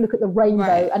and look at the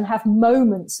rainbow and have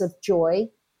moments of joy.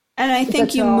 And I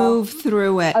think you move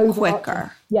through it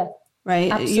quicker. Yeah.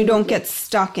 Right. Absolutely. You don't get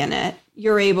stuck in it.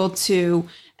 You're able to,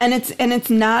 and it's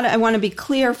not, I want to be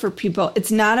clear for people,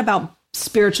 it's not about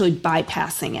spiritually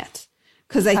bypassing it.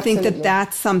 Because I think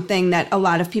that's something that a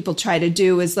lot of people try to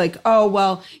do is like, oh,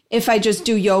 well, if I just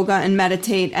do yoga and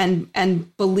meditate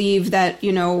and believe that,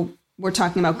 we're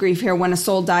talking about grief here, when a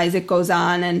soul dies, it goes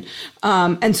on.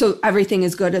 And so everything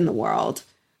is good in the world.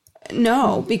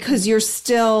 No, because you're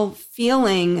still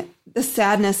feeling the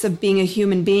sadness of being a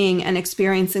human being and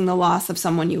experiencing the loss of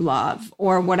someone you love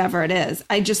or whatever it is.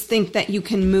 I just think that you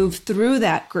can move through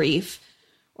that grief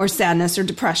or sadness or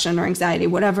depression or anxiety,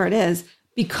 whatever it is,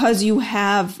 because you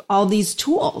have all these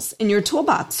tools in your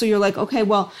toolbox. So you're like, okay,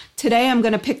 well, today I'm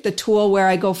going to pick the tool where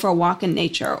I go for a walk in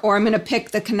nature, or I'm going to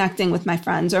pick the connecting with my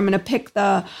friends, or I'm going to pick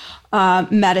the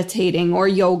meditating or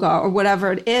yoga or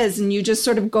whatever it is. And you just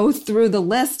sort of go through the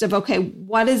list of, okay,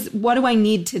 what do I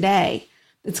need today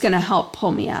that's going to help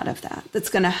pull me out of that? That's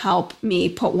going to help me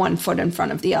put one foot in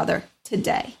front of the other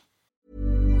today.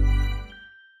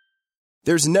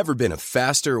 There's never been a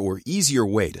faster or easier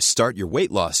way to start your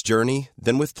weight loss journey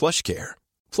than with PlushCare.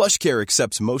 PlushCare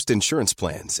accepts most insurance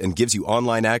plans and gives you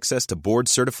online access to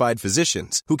board-certified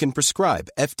physicians who can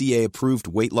prescribe FDA-approved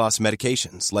weight loss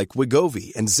medications like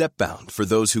Wegovy and Zepbound for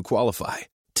those who qualify.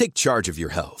 Take charge of your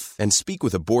health and speak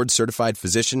with a board-certified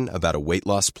physician about a weight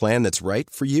loss plan that's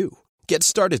right for you. Get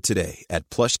started today at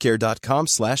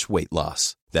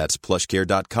plushcare.com/weight-loss. That's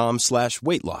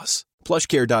plushcare.com/weight-loss.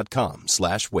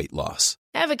 plushcare.com/weight-loss.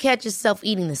 Ever catch yourself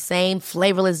eating the same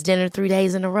flavorless dinner 3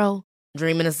 days in a row?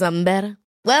 Dreaming of something better?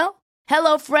 Well,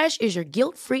 HelloFresh is your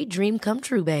guilt-free dream come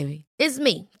true, baby. It's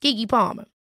me, Keke Palmer.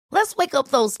 Let's wake up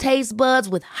those taste buds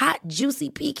with hot, juicy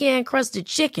pecan-crusted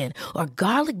chicken or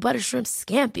garlic butter shrimp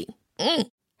scampi.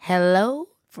 Hello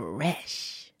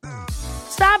Fresh.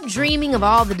 Stop dreaming of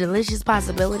all the delicious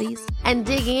possibilities and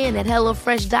dig in at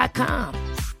HelloFresh.com.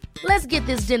 Let's get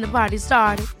this dinner party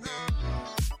started.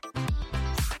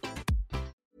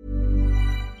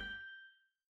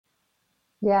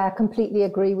 Yeah, I completely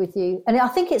agree with you. And I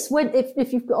think it's when,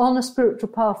 if you've got on a spiritual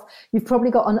path, you've probably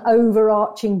got an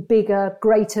overarching, bigger,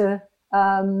 greater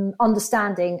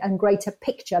understanding and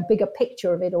bigger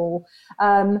picture of it all.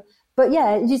 But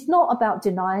yeah, it's not about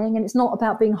denying, and it's not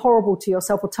about being horrible to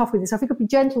yourself or tough with yourself. You could be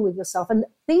gentle with yourself. And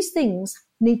these things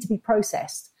need to be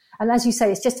processed. And as you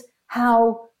say, it's just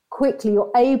how quickly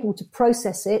you're able to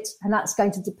process it, and that's going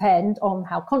to depend on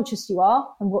how conscious you are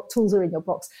and what tools are in your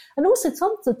box. And also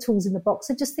some of the tools in the box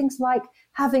are just things like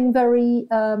having very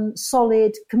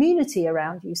solid community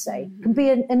around you, say, can be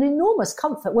an enormous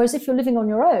comfort, whereas if you're living on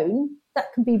your own,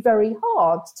 that can be very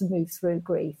hard to move through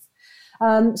grief.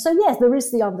 So yes, there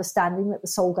is the understanding that the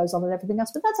soul goes on and everything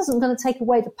else, but that doesn't going to take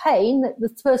away the pain that the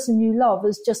person you love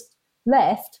has just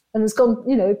left and has gone,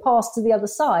 passed to the other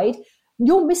side.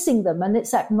 You're missing them, and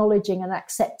it's acknowledging and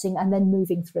accepting and then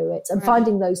moving through it and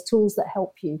finding those tools that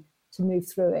help you to move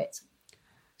through it.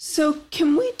 So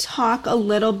can we talk a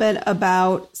little bit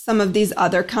about some of these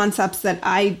other concepts that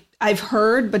I've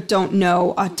heard but don't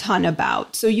know a ton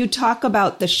about? So you talk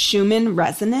about the Schumann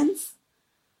resonance.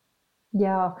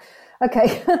 Yeah.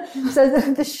 Okay. So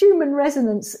the Schumann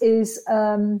resonance is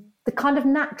the kind of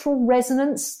natural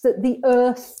resonance that the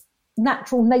Earth,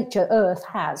 natural nature Earth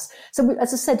has. So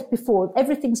as I said before,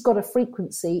 everything's got a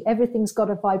frequency, everything's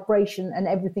got a vibration, and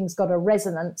everything's got a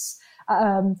resonance.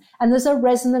 And there's a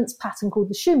resonance pattern called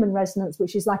the Schumann resonance,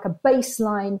 which is like a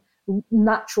baseline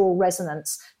natural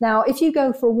resonance. Now, if you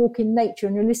go for a walk in nature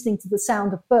and you're listening to the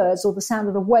sound of birds or the sound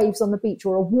of the waves on the beach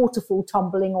or a waterfall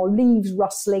tumbling or leaves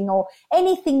rustling or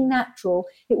anything natural,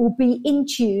 it will be in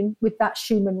tune with that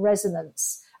Schumann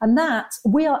resonance. And that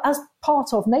we are, as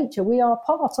part of nature, we are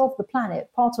part of the planet,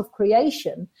 part of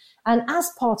creation. And as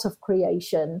part of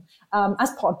creation,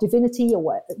 as part of divinity or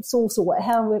what, source or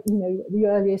whatever, you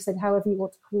earlier said, however you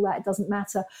want to call that, it doesn't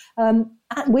matter.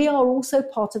 We are also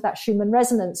part of that Schumann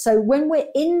resonance. So when we're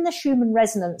in the Schumann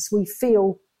resonance, we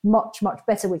feel much, much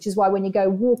better, which is why when you go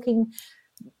walking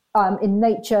in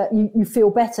nature, you feel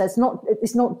better. It's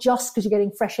not just because you're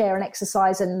getting fresh air and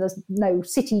exercise and there's no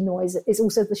city noise. It's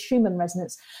also the Schumann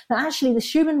resonance. Now, actually, the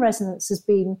Schumann resonance has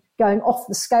been going off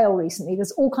the scale recently.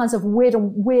 There's all kinds of weird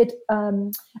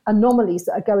anomalies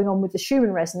that are going on with the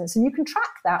Schumann resonance, and you can track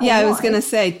that. Yeah, online. I was going to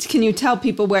say, can you tell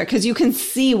people where? Because you can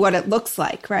see what it looks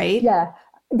like, right? Yeah.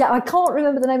 Yeah, I can't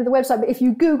remember the name of the website, but if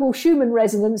you Google Schumann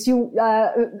resonance, you'll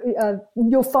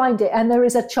find it, and there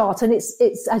is a chart, and it's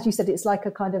as you said, it's like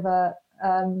a kind of a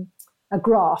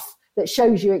graph that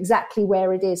shows you exactly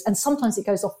where it is, and sometimes it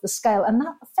goes off the scale, and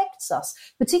that affects us,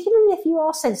 particularly if you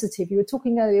are sensitive. You were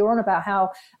talking earlier on about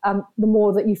how the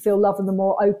more that you feel love and the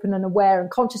more open and aware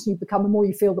and conscious you become, the more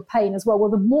you feel the pain as well.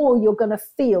 Well, the more you're going to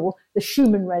feel the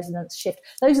Schumann resonance shift.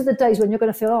 Those are the days when you're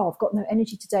going to feel, I've got no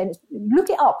energy today. And look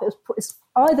it up. It's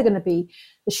either going to be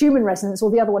the Schumann resonance or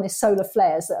the other one is solar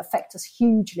flares that affect us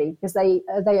hugely because they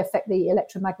affect the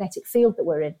electromagnetic field that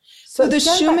we're in. So the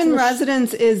Schumann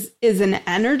resonance is an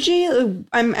energy?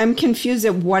 I'm confused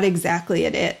at what exactly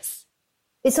it is.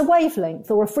 It's a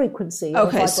wavelength or a frequency.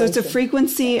 Okay, so it's a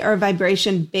frequency or a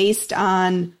vibration based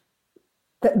on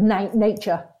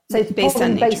nature. So it's based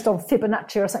on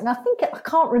Fibonacci or something. I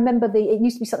can't remember it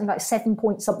used to be something like 7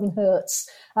 point something hertz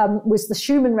was the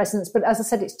Schumann resonance. But as I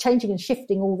said, it's changing and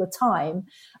shifting all the time.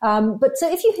 But so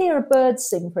if you hear a bird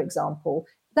sing, for example,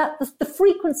 that the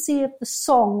frequency of the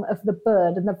song of the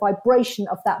bird and the vibration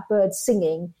of that bird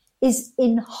singing is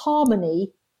in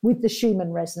harmony with the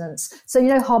Schumann resonance.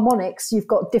 So, harmonics, you've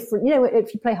got different,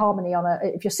 if you play harmony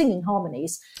if you're singing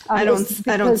harmonies. I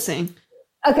don't sing.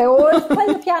 Okay, or if you play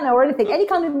the piano or anything, any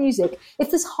kind of music, if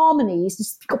there's harmonies,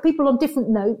 you've got people on different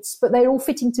notes, but they're all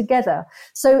fitting together.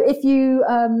 So if you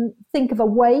think of a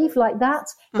wave like that,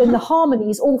 then the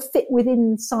harmonies all fit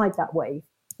inside that wave.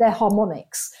 They're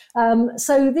harmonics.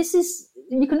 So this is,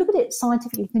 you can look at it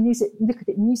scientifically, you can look at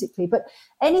it musically, but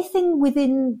anything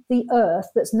within the earth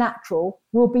that's natural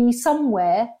will be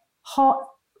somewhere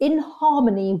in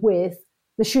harmony with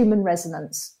the Schumann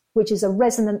resonance, which is a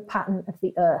resonant pattern of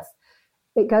the earth.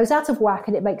 It goes out of whack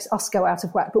and it makes us go out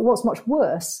of whack. But what's much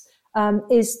worse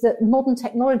is that modern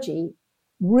technology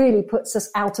really puts us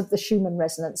out of the Schumann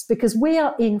resonance because we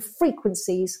are in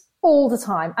frequencies all the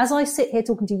time. As I sit here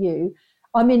talking to you,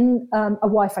 I'm in a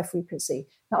Wi-Fi frequency.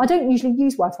 Now, I don't usually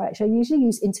use Wi-Fi, actually. I usually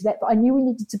use internet, but I knew we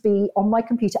needed to be on my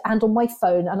computer and on my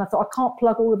phone. And I thought, I can't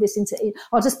plug all of this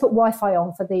I'll just put Wi-Fi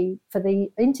on for the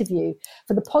interview,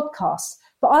 for the podcast.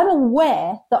 But I'm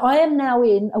aware that I am now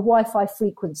in a Wi-Fi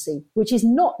frequency, which is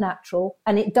not natural,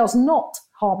 and it does not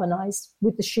harmonize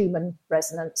with the Schumann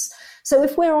resonance. So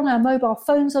if we're on our mobile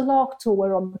phones a lot, or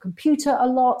we're on the computer a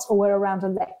lot, or we're around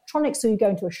electronics, so you go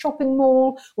into a shopping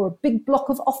mall or a big block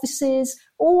of offices,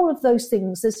 all of those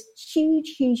things, there's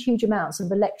huge amounts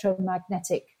of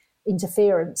electromagnetic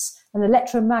interference and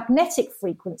electromagnetic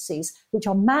frequencies, which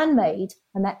are man-made,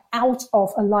 and they're out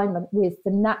of alignment with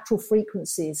the natural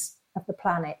frequencies of the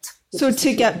planet. So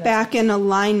to get back in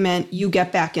alignment, you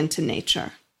get back into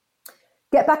nature.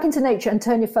 Get back into nature and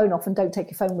turn your phone off and don't take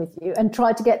your phone with you, and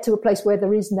try to get to a place where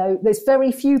there's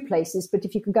very few places, but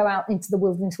if you can go out into the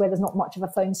wilderness where there's not much of a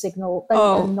phone signal,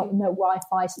 no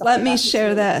Wi-Fi stuff. Let me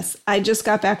share this. I just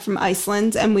got back from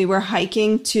Iceland and we were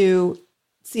hiking to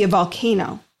see a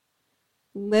volcano.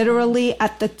 Literally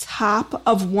at the top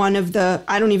of one of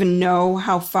I don't even know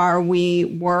how far we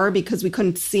were because we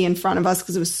couldn't see in front of us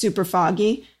because it was super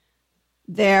foggy.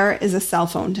 There is a cell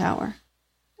phone tower.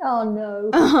 Oh, no.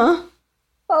 Uh-huh.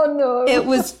 Oh, no. It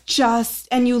was just,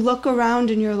 and you look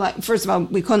around and you're like, first of all,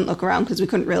 we couldn't look around because we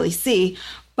couldn't really see,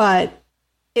 but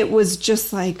it was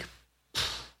just like,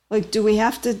 Like, do we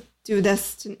have to do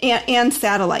this? And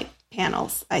satellite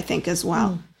panels, I think, as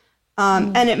well.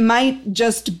 And it might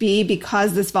just be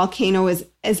because this volcano is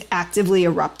actively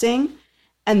erupting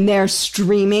and they're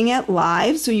streaming it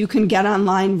live. So you can get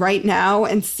online right now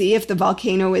and see if the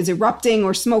volcano is erupting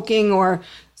or smoking or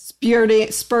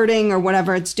spurting or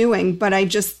whatever it's doing. But I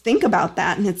just think about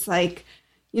that. And it's like,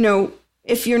 you know,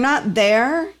 if you're not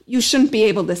there, you shouldn't be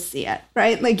able to see it,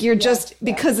 right? Like you're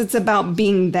because it's about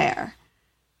being there.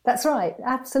 That's right.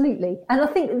 Absolutely. And I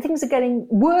think things are getting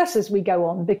worse as we go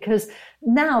on because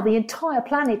now the entire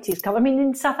planet is covered. I mean,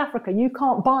 in South Africa, you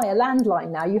can't buy a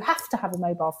landline now. You have to have a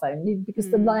mobile phone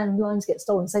because the landlines get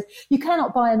stolen. So you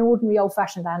cannot buy an ordinary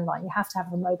old-fashioned landline. You have to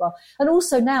have a mobile. And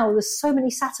also now there's so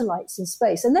many satellites in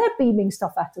space and they're beaming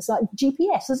stuff at us, like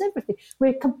GPS, there's everything.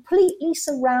 We're completely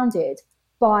surrounded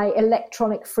by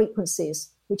electronic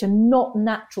frequencies, which are not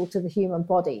natural to the human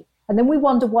body. And then we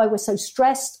wonder why we're so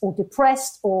stressed or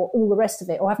depressed or all the rest of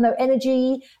it, or have no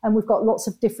energy. And we've got lots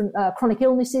of different chronic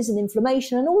illnesses and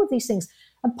inflammation and all of these things.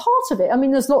 And part of it, I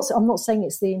mean, there's lots, I'm not saying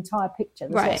it's the entire picture.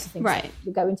 There's lots of things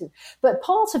that go into it. But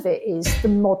part of it is the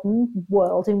modern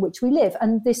world in which we live.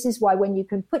 And this is why when you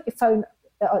can put your phone,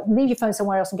 leave your phone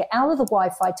somewhere else and get out of the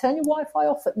Wi-Fi, turn your Wi-Fi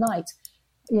off at night.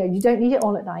 You know, you don't need it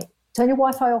on at night. Turn your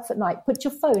Wi-Fi off at night. Put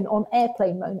your phone on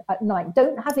airplane mode at night.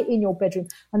 Don't have it in your bedroom.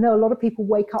 I know a lot of people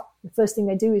wake up, the first thing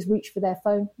they do is reach for their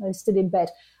phone. They're still in bed.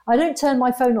 I don't turn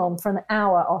my phone on for an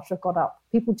hour after I've got up.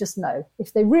 People just know.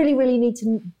 If they really, really need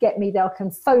to get me, they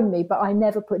can phone me, but I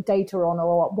never put data on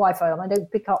or Wi-Fi on. I don't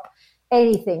pick up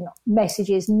anything,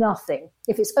 messages, nothing.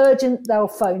 If it's urgent, they'll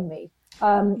phone me.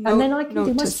 And then I can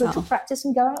do my spiritual practice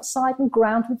and go outside and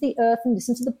ground with the earth and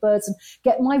listen to the birds and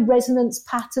get my resonance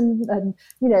pattern and,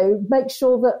 you know, make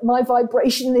sure that my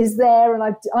vibration is there. And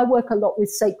I work a lot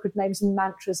with sacred names and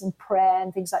mantras and prayer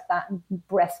and things like that and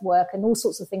breath work and all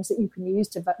sorts of things that you can use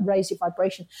to raise your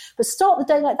vibration. But start the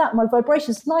day like that. My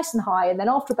vibration's nice and high. And then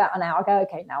after about an hour, I go,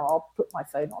 okay, now I'll put my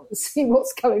phone on and see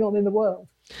what's going on in the world.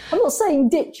 I'm not saying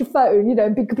ditch your phone, you know,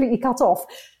 and be completely cut off.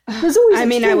 There's always I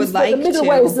would like the middle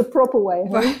way is the proper way.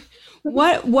 Right?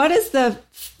 What is the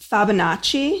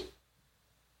Fibonacci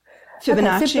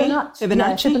sequence?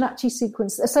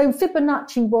 So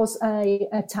Fibonacci was an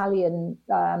Italian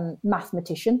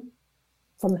mathematician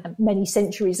from many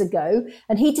centuries ago,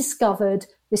 and he discovered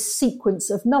this sequence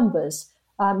of numbers,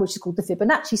 which is called the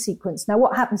Fibonacci sequence. Now,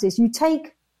 what happens is you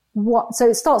take so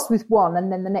it starts with 1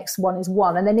 and then the next one is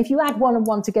 1. And then if you add 1 and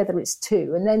 1 together, it's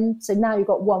 2. And then, so now you've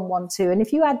got 1, 1, 2. And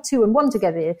if you add 2 and 1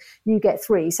 together, you get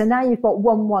 3. So now you've got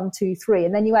 1, 1, 2, 3.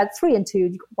 And then you add 3 and 2,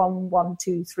 you've got 1, 1,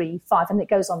 2, 3, 5. And it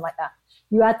goes on like that.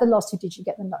 You add the last 2 digits, you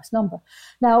get the next number.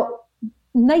 Now,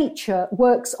 nature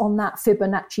works on that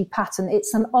Fibonacci pattern.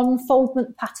 It's an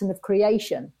unfoldment pattern of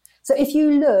creation. So if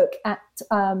you look at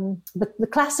the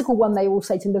classical one they all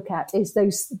say to look at is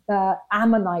those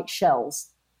ammonite shells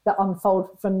that unfold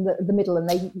from the middle, and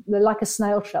they're like a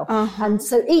snail shell. Uh-huh. And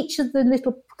so each of the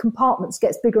little compartments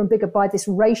gets bigger and bigger by this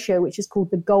ratio, which is called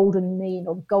the golden mean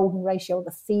or the golden ratio or the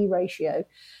phi ratio,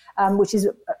 which is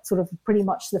sort of pretty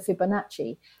much the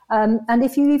Fibonacci. And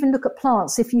if you even look at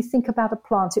plants, if you think about a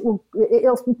plant, it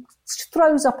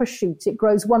throws up a shoot. It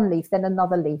grows 1 leaf, then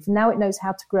another leaf. Now it knows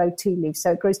how to grow 2 leaves,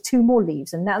 so it grows 2 more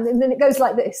leaves, and then it goes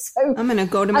like this. So I'm going to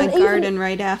go to my garden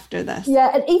right after this.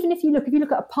 Yeah, and even if you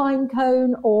look at a pine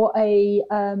cone or a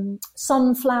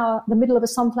sunflower, the middle of a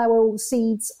sunflower, all the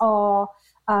seeds are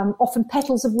often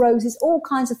petals of roses, all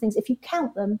kinds of things. If you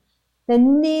count them, they're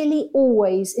nearly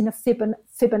always in a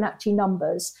Fibonacci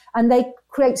numbers, and they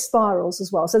create spirals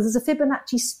as well. So there's a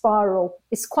Fibonacci spiral.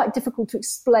 It's quite difficult to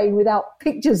explain without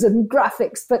pictures and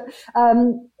graphics, but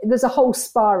there's a whole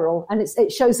spiral, and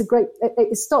it shows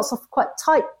it starts off quite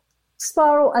tight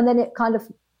spiral, and then it kind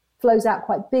of flows out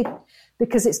quite big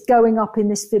because it's going up in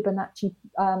this Fibonacci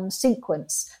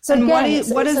sequence. So and again,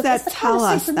 what does that tell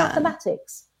us then?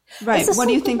 Mathematics. Right. It's what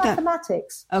do you think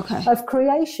mathematics that? of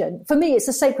creation. For me, it's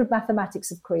a sacred mathematics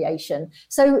of creation.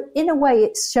 So in a way,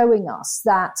 it's showing us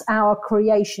that our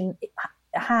creation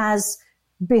has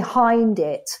behind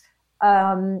it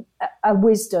a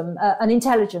wisdom, an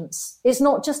intelligence. It's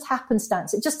not just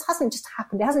happenstance. It just hasn't just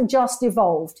happened. It hasn't just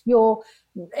evolved.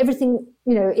 Everything,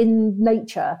 in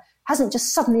nature hasn't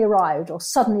just suddenly arrived or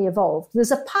suddenly evolved.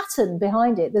 There's a pattern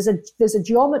behind it. There's a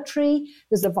geometry,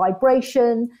 there's a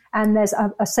vibration, and there's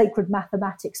a sacred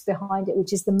mathematics behind it,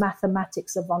 which is the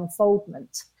mathematics of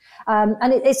unfoldment.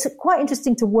 And it's quite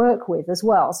interesting to work with as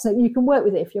well. So you can work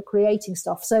with it if you're creating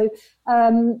stuff. So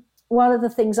one of the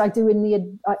things I do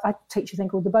I teach a thing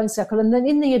called the Bone Circle, and then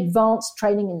in the advanced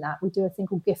training in that, we do a thing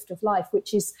called Gift of Life,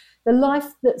 which is the life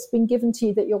that's been given to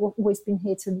you that you've always been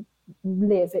here to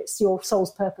live. It's your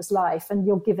soul's purpose life, and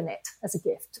you're given it as a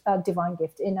gift, a divine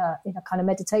gift in a kind of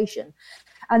meditation.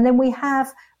 And then we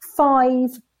have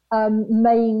 5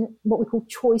 main, what we call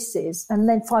choices, and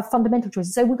then 5 fundamental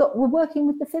choices. So we're working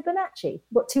with the Fibonacci.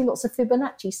 We've got 2 lots of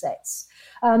Fibonacci sets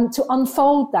to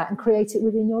unfold that and create it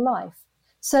within your life.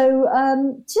 So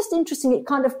just interesting. It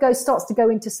kind of starts to go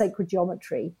into sacred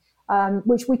geometry,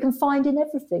 which we can find in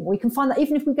everything. We can find that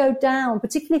even if we go down,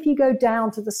 particularly if you go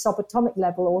down to the subatomic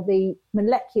level or the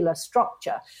molecular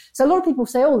structure. So a lot of people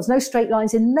say, oh, there's no straight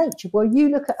lines in nature. Well, you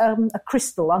look at a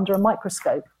crystal under a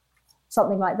microscope,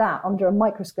 something like that, under a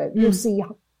microscope, you'll see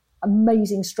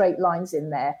amazing straight lines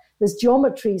in there. There's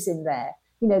geometries in there.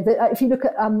 You know, if you look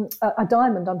at a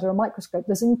diamond under a microscope,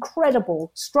 there's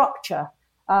incredible structure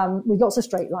with lots of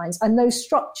straight lines. And those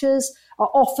structures are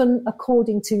often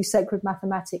according to sacred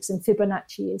mathematics, and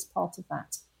Fibonacci is part of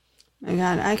that. My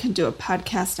God, I could do a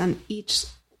podcast on each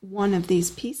one of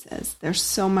these pieces. There's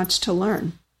so much to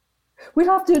learn. We'll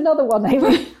have to do another one,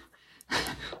 Amy.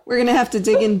 We're going to have to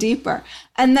dig in deeper.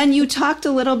 And then you talked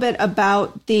a little bit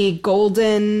about the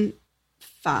golden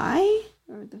phi?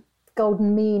 Or the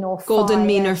golden mean or phi. Golden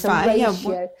mean or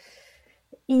phi.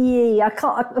 Yeah, I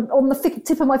can't, on the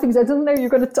tip of my fingers, I don't know you're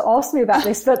going to ask me about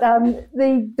this, but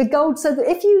the gold, so that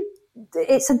if you,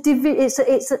 it's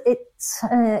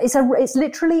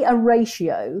literally a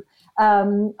ratio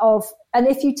of, and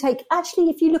if you take, actually,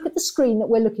 if you look at the screen that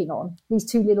we're looking on, these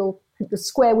 2 little the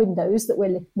square windows that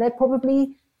they're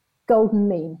probably golden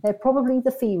mean. They're probably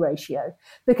the phi ratio,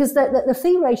 because the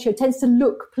phi ratio tends to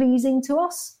look pleasing to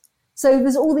us. So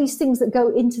there's all these things that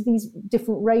go into these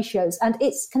different ratios, and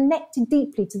it's connected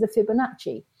deeply to the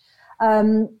Fibonacci.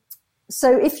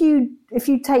 So if you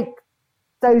take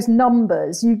those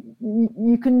numbers,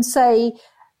 you can say,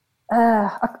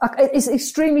 it's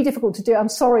extremely difficult to do. I'm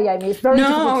sorry, Amy. It's very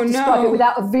difficult to describe it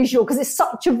without a visual, because it's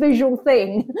such a visual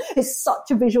thing. It's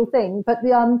such a visual thing. But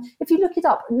if you look it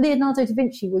up, Leonardo da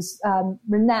Vinci was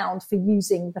renowned for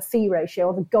using the phi ratio,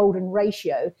 or the golden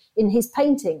ratio, in his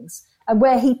paintings, and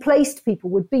where he placed people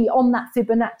would be on that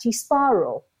Fibonacci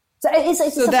spiral. So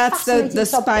that's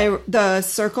the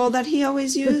circle that he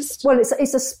always used? Well,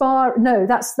 it's a spiral. No,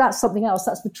 that's something else.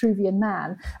 That's Vitruvian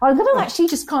Man. I'm going to actually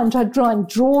just kind of try and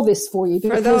draw this for you.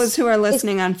 For those who are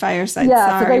listening on Fireside,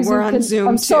 sorry, we're on Zoom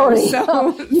I'm sorry. Too.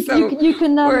 So, you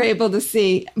can, we're able to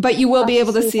see, but you will be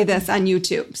able to see this on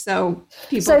YouTube. So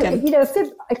people can. You know,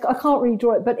 I can't really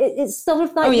draw it, but it's sort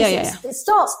of like it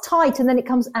starts tight and then it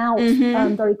comes out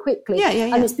very quickly.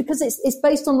 Yeah. And it's because it's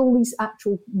based on all these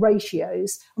actual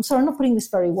ratios. I'm sorry, I'm not putting this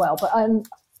very well, but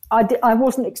I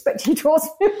wasn't expecting to ask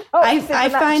you about I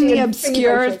find the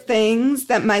obscure things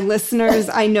that my listeners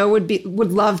I know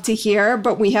would love to hear,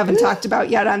 but we haven't talked about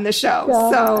yet on the show.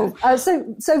 Yeah.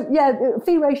 So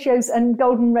phi ratios and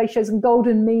golden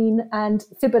mean and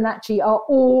Fibonacci are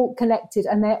all connected,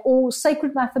 and they're all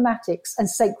sacred mathematics and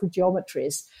sacred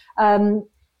geometries.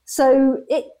 So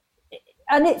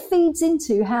it feeds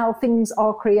into how things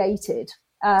are created.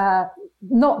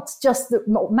 Not just that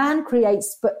man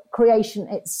creates, but creation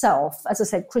itself. As I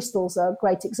said, crystals are a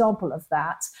great example of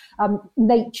that.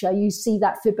 Nature, you see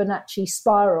that Fibonacci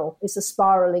spiral. It's a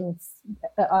spiraling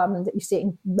that you see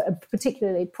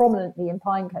particularly prominently in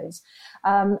pine cones.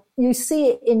 You see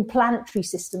it in planetary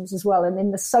systems as well, and in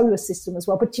the solar system as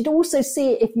well. But you'd also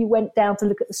see it if you went down to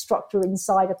look at the structure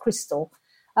inside a crystal.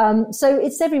 So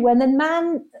it's everywhere. And then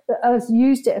man has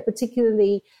used it,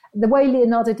 particularly the way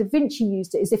Leonardo da Vinci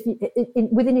used it is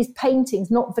within his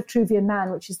paintings, not Vitruvian Man,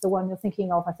 which is the one you're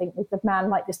thinking of, I think, with the man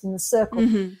like this in the circle,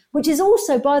 which is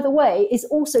also, by the way, is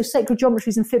also sacred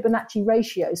geometries and Fibonacci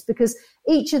ratios, because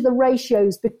each of the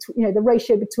ratios, the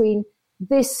ratio between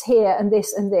this here and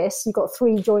this, you've got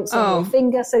 3 joints on your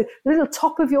finger. So the little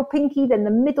top of your pinky, then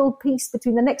the middle piece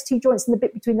between the next 2 joints and the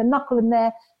bit between the knuckle and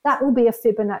there, that will be a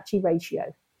Fibonacci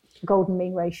ratio, golden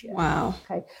mean ratio. Wow.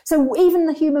 Okay. So even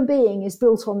the human being is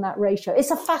built on that ratio.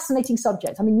 It's a fascinating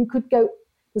subject. I mean, you could go,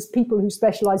 there's people who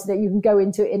specialize in it. You can go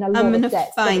into it in a lot of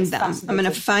depth. I'm going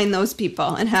to find those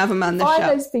people and have them on the show.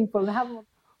 Find those people and have them on.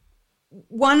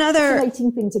 One other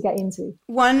fascinating thing to get into.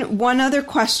 One other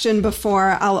question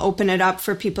before I'll open it up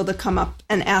for people to come up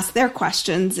and ask their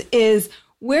questions is,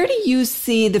 where do you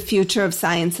see the future of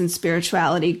science and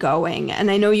spirituality going? And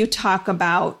I know you talk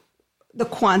about the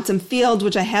quantum field,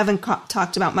 which I haven't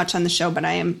talked about much on the show, but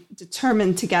I am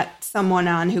determined to get someone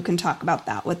on who can talk about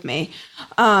that with me.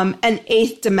 And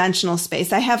 8th dimensional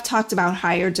space. I have talked about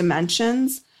higher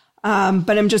dimensions,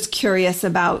 but I'm just curious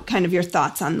about kind of your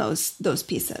thoughts on those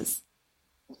pieces.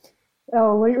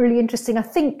 Oh, really interesting. I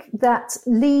think that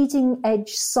leading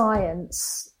edge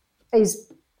science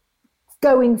is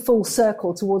going full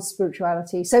circle towards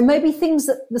spirituality. So maybe things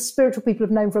that the spiritual people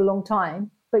have known for a long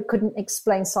time but couldn't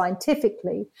explain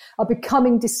scientifically are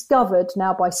becoming discovered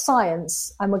now by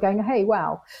science, and we're going, hey,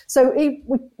 wow. So you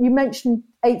mentioned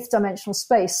eighth dimensional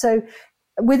space. So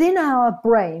within our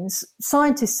brains,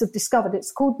 scientists have discovered,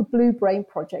 it's called the Blue Brain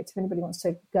Project, if anybody wants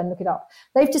to go and look it up.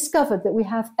 They've discovered that we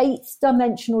have eighth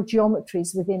dimensional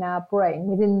geometries within our brain,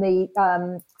 within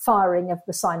the firing of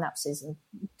the synapses and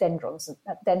dendrons and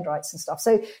dendrites and stuff.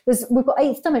 So we've got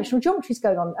eighth dimensional geometries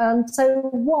going on. And so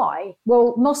why?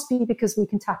 Well, it must be because we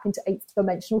can tap into eighth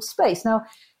dimensional space. Now,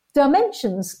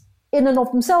 dimensions in and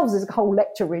of themselves is a whole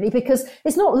lecture, really, because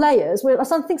it's not layers.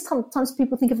 I think sometimes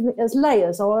people think of it as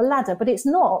layers or a ladder, but it's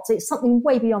not. It's something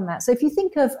way beyond that. So if you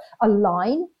think of a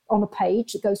line on a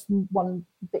page that goes from one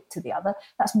bit to the other,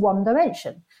 that's one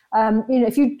dimension.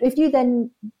 If you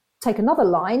then take another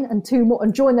line and two more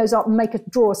and join those up and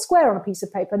draw a square on a piece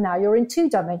of paper, now you're in 2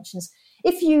 dimensions.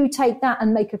 If you take that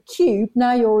and make a cube,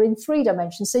 now you're in 3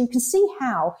 dimensions. So you can see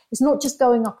how it's not just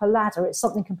going up a ladder, it's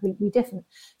something completely different.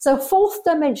 So a 4th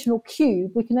dimensional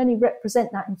cube, we can only represent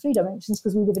that in 3 dimensions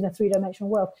because we live in a 3-dimensional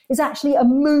world. It's actually a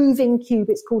moving cube.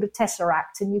 It's called a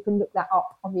tesseract, and you can look that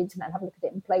up on the internet and have a look at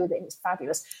it and play with it, and it's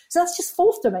fabulous. So that's just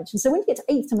 4th dimension. So when you get to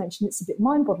 8th dimension, it's a bit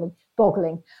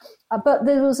mind-boggling. But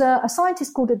there was a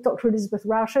scientist called Dr. Elizabeth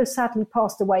Rausch, who sadly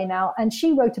passed away now, and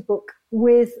she wrote a book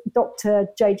with Dr.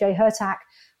 J.J. Hurtak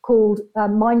called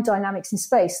Mind Dynamics in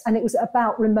Space, and it was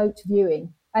about remote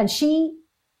viewing. And she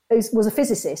was a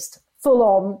physicist,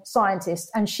 full-on scientist,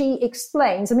 and she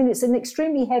explains, it's an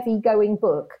extremely heavy-going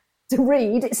book to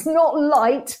read. It's not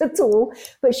light at all,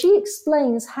 but she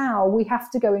explains how we have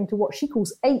to go into what she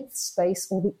calls 8th space,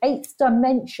 or the 8th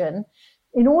dimension,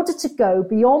 in order to go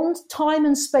beyond time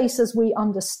and space as we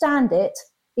understand it,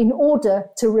 in order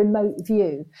to remote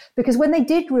view. Because when they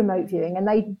did remote viewing,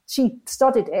 and she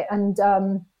studied it and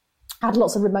had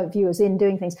lots of remote viewers in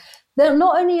doing things, they're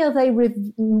not only are they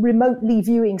remotely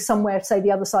viewing somewhere, say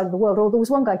the other side of the world, or there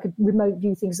was one guy who could remote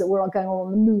view things that were going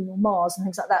on the moon or Mars and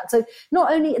things like that. So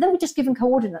not only, they were just given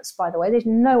coordinates, by the way, they had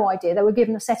no idea. They were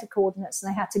given a set of coordinates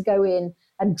and they had to go in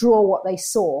and draw what they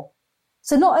saw.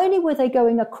 So not only were they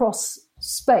going across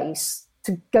space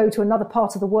to go to another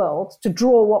part of the world to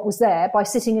draw what was there by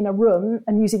sitting in a room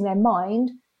and using their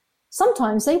mind,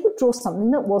 sometimes they would draw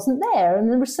something that wasn't there.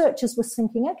 And the researchers were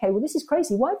thinking, okay, well, this is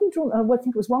crazy. Why have you drawn? I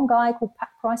think it was one guy called Pat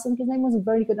Price. I think his name was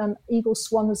very good. And Eagle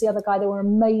Swan was the other guy. They were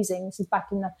amazing. This is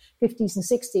back in the 50s and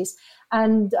 60s.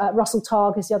 And Russell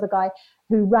Targ is the other guy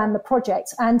who ran the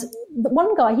project. And the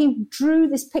one guy, he drew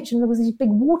this picture, and there was these big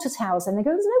water towers. And they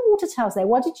go, there's no water towers there.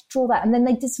 Why did you draw that? And then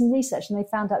they did some research, and they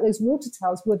found out those water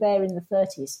towers were there in the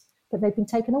 30s, but they've been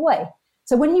taken away.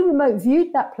 So when he remote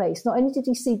viewed that place, not only did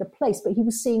he see the place, but he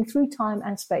was seeing through time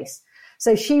and space.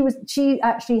 So she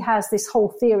actually has this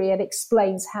whole theory and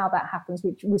explains how that happens,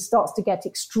 which starts to get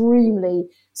extremely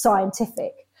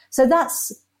scientific. So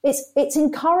it's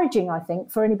encouraging, I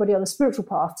think, for anybody on a spiritual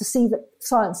path to see that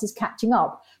science is catching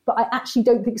up. But I actually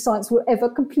don't think science will ever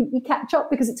completely catch up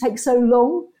because it takes so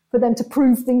long for them to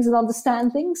prove things and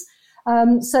understand things.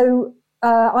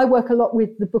 I work a lot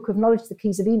with the Book of Knowledge, the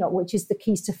Keys of Enoch, which is the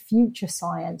keys to future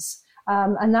science.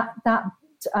 And that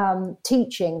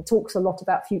teaching talks a lot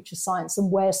about future science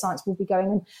and where science will be going.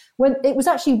 And when it was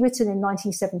actually written in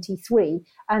 1973,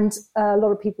 and a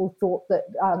lot of people thought that,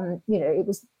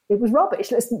 it was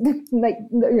rubbish. Let's make,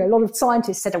 a lot of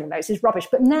scientists said, oh, no, this is rubbish.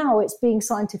 But now it's being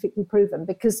scientifically proven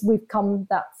because we've come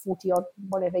that 40 odd,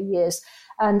 whatever years.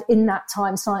 And in that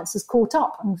time, science has caught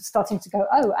up and starting to go,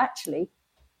 oh, actually,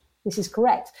 this is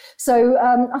correct. So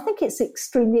I think it's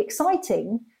extremely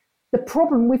exciting. The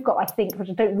problem we've got, I think, which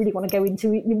I don't really want to go into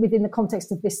within the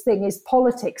context of this thing, is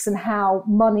politics and how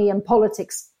money and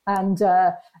politics and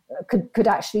could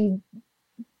actually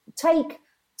take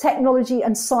technology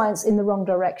and science in the wrong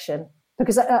direction.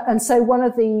 Because and so one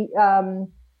of the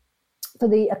for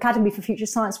the Academy for Future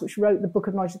Science, which wrote the Book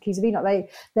of Knowledge, the Keys of Enoch,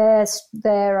 their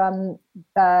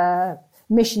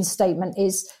mission statement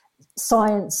is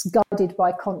science guided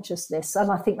by consciousness.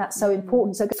 And I think that's so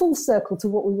important. So full circle to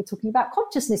what we were talking about,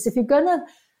 consciousness. If you're going to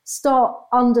start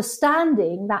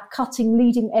understanding that cutting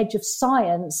leading edge of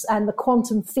science and the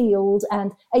quantum field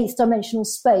and 8th dimensional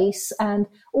space and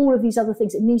all of these other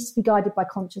things, it needs to be guided by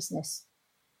consciousness.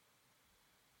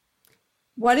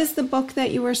 What is the book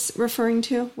that you were referring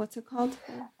to? What's it called?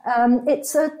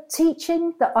 It's a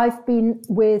teaching that I've been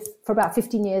with for about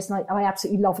 15 years, and I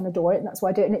absolutely love and adore it, and that's why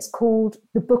I do it. And it's called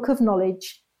The Book of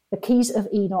Knowledge, The Keys of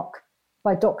Enoch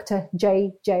by Dr.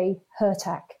 J.J.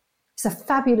 Hurtak. It's a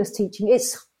fabulous teaching.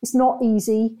 It's not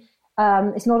easy.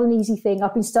 It's not an easy thing.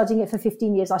 I've been studying it for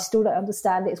 15 years. I still don't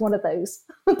understand it. It's one of those.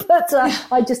 But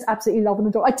I just absolutely love and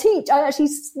adore. I actually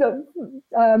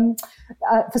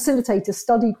facilitate a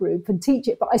study group and teach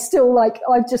it, but I still I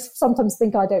just sometimes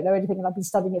think I don't know anything, and I've been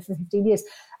studying it for 15 years.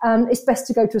 It's best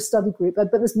to go to a study group,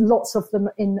 but there's lots of them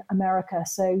in America.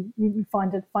 So you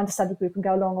find a study group and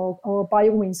go along, or by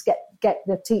all means get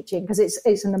the teaching, because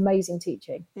it's an amazing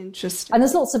teaching. Interesting. And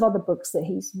there's lots of other books that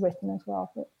he's written as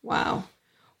well. But. Wow.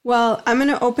 Well, I'm going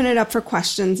to open it up for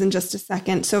questions in just a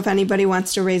second. So if anybody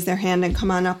wants to raise their hand and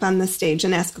come on up on the stage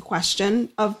and ask a question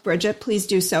of Bridget, please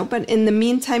do so. But in the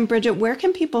meantime, Bridget, where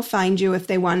can people find you if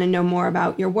they want to know more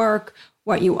about your work,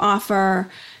 what you offer,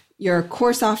 your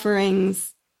course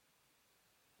offerings?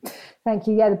 Thank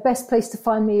you. Yeah, the best place to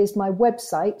find me is my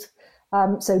website.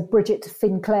 So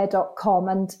bridgetfinklaire.com,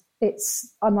 and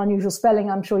it's an unusual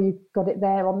spelling. I'm sure you've got it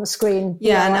there on the screen.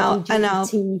 Yeah,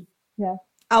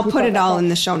 I'll put it all in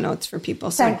the show notes for people.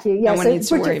 So thank you. Yeah, no one needs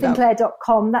to worry about.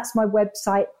 bridgetfinklaire.com, that's my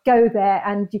website. Go there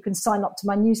and you can sign up to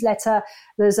my newsletter.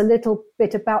 There's a little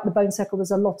bit about the Bone Circle. There's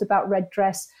a lot about Red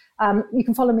Dress. You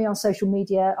can follow me on social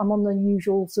media. I'm on the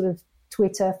usual sort of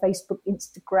Twitter, Facebook,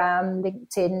 Instagram,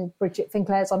 LinkedIn. Bridget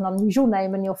Finklaire is an unusual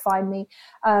name, and you'll find me.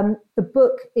 The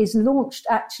book is launched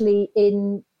actually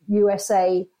in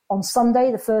USA on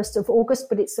Sunday, the 1st of August,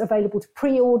 but it's available to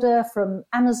pre-order from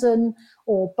Amazon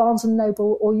or Barnes &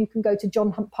 Noble, or you can go to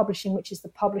John Hunt Publishing, which is the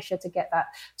publisher, to get that.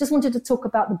 Just wanted to talk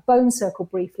about the Bone Circle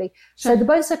briefly. Sure. So the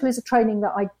Bone Circle is a training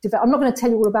that I developed. I'm not going to tell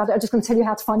you all about it. I'm just going to tell you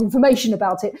how to find information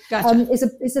about it. Gotcha.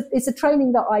 It's a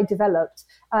training that I developed,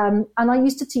 and I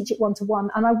used to teach it one-to-one,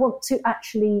 and I want to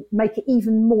actually make it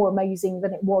even more amazing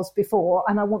than it was before,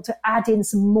 and I want to add in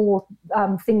some more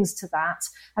things to that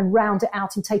and round it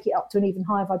out and take it up to an even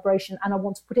higher vibration, and I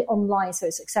want to put it online so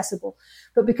it's accessible.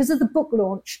 But because of the book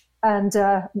launch, and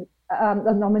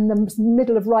I'm in the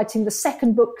middle of writing the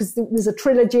second book because there's a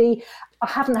trilogy, I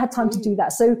haven't had time to do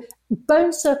that. So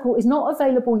Bone Circle is not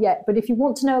available yet, but if you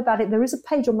want to know about it, there is a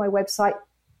page on my website.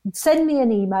 Send me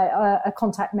an email, a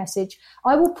contact message.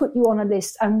 I will put you on a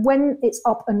list, and when it's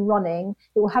up and running,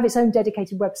 it will have its own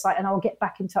dedicated website, and I will get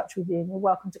back in touch with you, and you're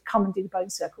welcome to come and do the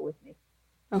Bone Circle with me.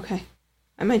 Okay.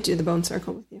 I might do the Bone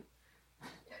Circle with you.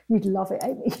 You'd love it,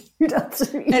 Amy. You'd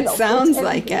absolutely love it. It sounds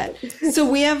like it. So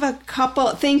we have a couple.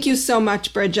 Thank you so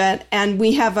much, Bridget. And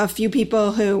we have a few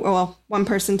people one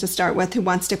person to start with who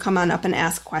wants to come on up and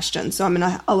ask questions. So I'm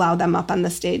going to allow them up on the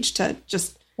stage to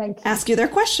just ask you their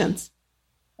questions.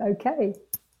 Okay.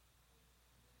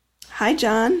 Hi,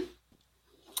 John.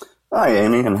 Hi,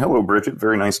 Amy, and hello, Bridget.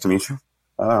 Very nice to meet you.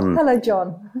 Hello,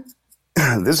 John.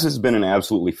 This has been an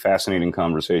absolutely fascinating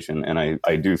conversation, and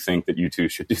I do think that you two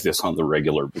should do this on the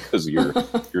regular, because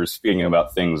you're speaking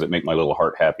about things that make my little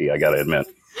heart happy, I got to admit.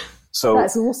 So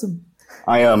that's awesome.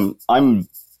 I'm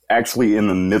actually in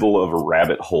the middle of a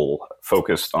rabbit hole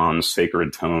focused on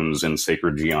sacred tones and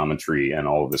sacred geometry and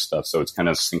all of this stuff. So it's kind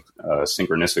of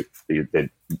synchronistic that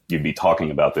you'd be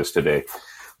talking about this today.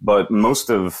 But most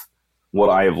of what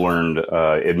I have learned,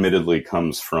 admittedly,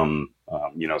 comes from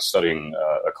studying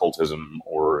occultism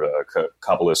or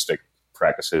Kabbalistic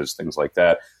practices, things like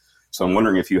that. So I'm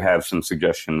wondering if you have some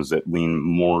suggestions that lean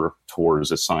more towards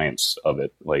the science of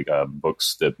it, like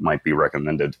books that might be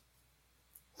recommended.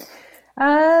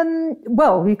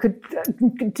 Well, you could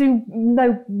do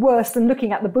no worse than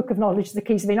looking at the Book of Knowledge, the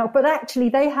Keys of Enoch, but actually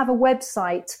they have a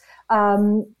website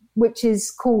which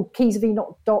is called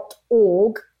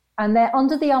keysofenoch.org. And they're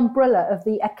under the umbrella of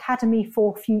the Academy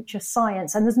for Future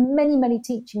Science. And there's many, many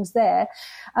teachings there.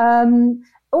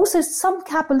 Also, some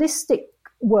Kabbalistic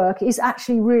work is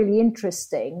actually really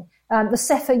interesting. The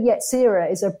Sefer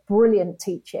Yetzirah is a brilliant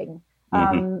teaching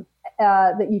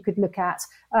that you could look at.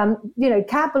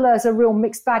 Kabbalah is a real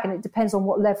mixed bag, and it depends on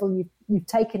what level you've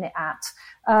taken it at.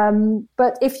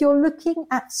 But if you're looking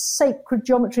at sacred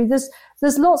geometry,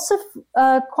 there's lots of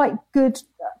quite good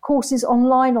courses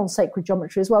online on sacred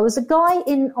geometry as well. There's a guy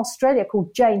in Australia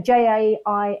called Jain, Jain,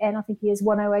 I think he is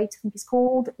 108, I think he's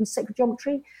called, who's sacred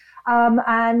geometry.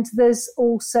 And there's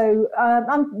also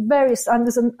there's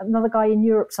another guy in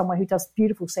Europe somewhere who does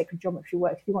beautiful sacred geometry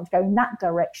work if you want to go in that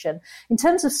direction. In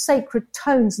terms of sacred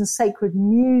tones and sacred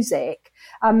music,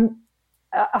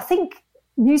 I think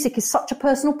music is such a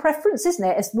personal preference, isn't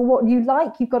it? As for what you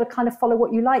like, you've got to kind of follow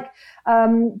what you like.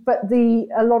 But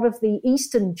a lot of the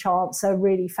Eastern chants are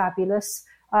really fabulous.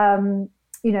 A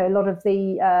lot of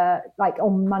the, like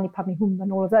Om Mani Padme Hum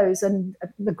and all of those, and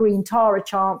the Green Tara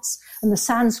chants and the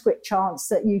Sanskrit chants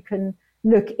that you can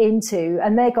look into.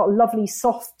 And they've got lovely,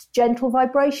 soft, gentle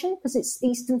vibration because it's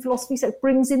Eastern philosophy, so it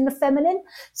brings in the feminine.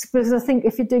 Because I think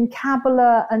if you're doing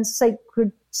Kabbalah and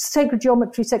sacred sacred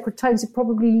geometry, sacred tones are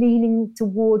probably leaning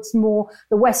towards more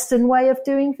the Western way of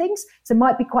doing things. So it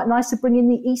might be quite nice to bring in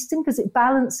the Eastern because it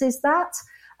balances that.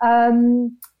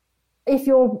 If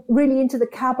you're really into the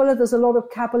Kabbalah, there's a lot of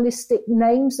Kabbalistic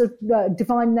names, of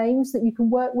divine names that you can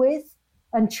work with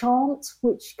and chant,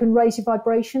 which can raise your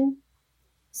vibration.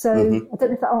 So I don't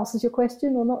know if that answers your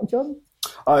question or not, John.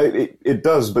 It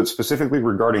does, but specifically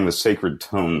regarding the sacred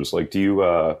tones, like, do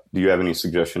you have any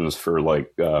suggestions for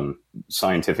like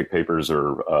scientific papers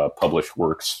or published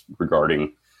works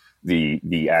regarding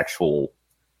the actual,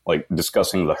 like,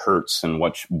 discussing the hertz and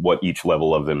what each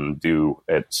level of them do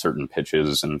at certain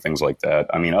pitches and things like that?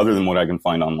 I mean, other than what I can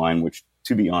find online, which,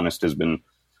 to be honest, has been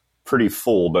pretty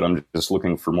full, but I'm just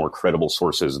looking for more credible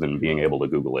sources than being able to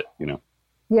Google it, you know?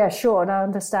 Yeah, sure. And I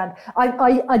understand.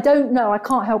 I don't know. I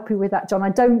can't help you with that, John. I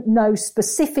don't know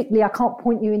specifically. I can't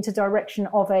point you into direction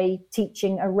of a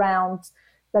teaching around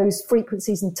those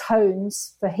frequencies and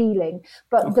tones for healing.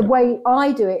 But the way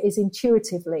I do it is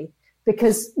intuitively,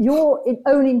 because your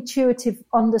own intuitive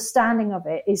understanding of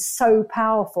it is so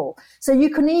powerful. So you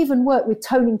can even work with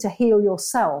toning to heal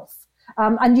yourself.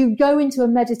 And you go into a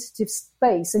meditative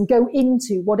space and go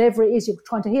into whatever it is you're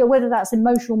trying to heal, whether that's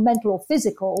emotional, mental, or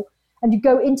physical. And you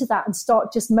go into that and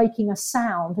start just making a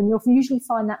sound. And you'll usually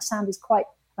find that sound is quite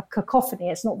a cacophony.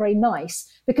 It's not very nice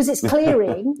because it's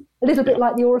clearing, a little bit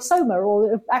like the aurosoma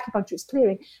or acupuncture, it's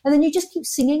clearing. And then you just keep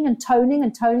singing and toning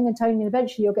and toning and toning. And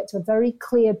eventually you'll get to a very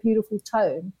clear, beautiful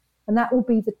tone. And that will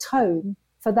be the tone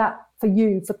for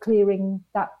you, for clearing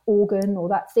that organ or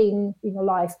that thing in your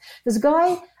life. There's a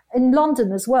guy in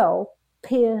London as well,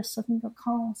 Pierce, I can't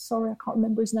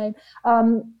remember his name,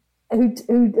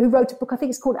 who wrote a book, I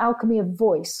think it's called Alchemy of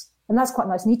Voice. And that's quite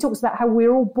nice. And he talks about how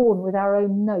we're all born with our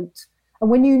own note. And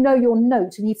when you know your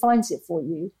note and he finds it for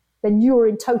you, then you're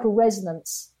in total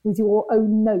resonance with your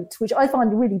own note, which I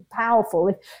find really powerful.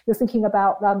 If you're thinking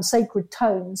about sacred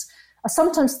tones, I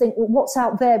sometimes think what's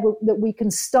out there that we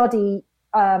can study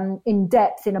in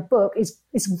depth in a book is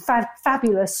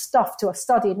fabulous stuff to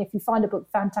study. And if you find a book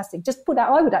fantastic,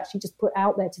 I would actually just put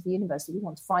out there to the universe that you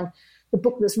want to find the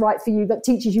book that's right for you, that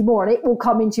teaches you more, and it will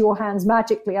come into your hands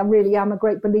magically. I really am a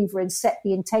great believer in set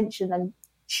the intention and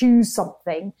choose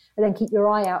something and then keep your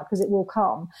eye out because it will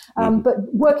come.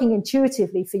 But working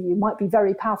intuitively for you might be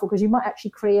very powerful because you might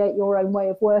actually create your own way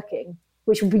of working,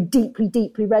 which will be deeply,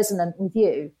 deeply resonant with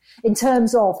you in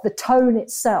terms of the tone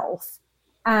itself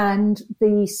and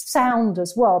the sound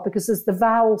as well, because there's the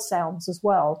vowel sounds as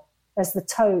well as the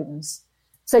tones.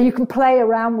 So you can play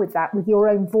around with that with your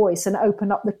own voice and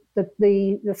open up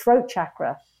the throat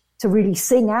chakra to really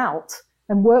sing out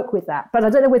and work with that. But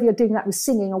I don't know whether you're doing that with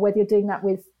singing or whether you're doing that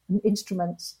with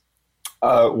instruments.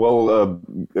 A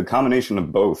combination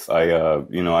of both.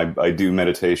 I do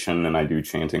meditation and I do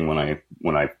chanting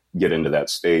when I get into that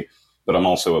state, but I'm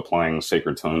also applying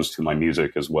sacred tones to my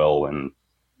music as well and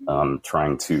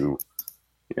trying to,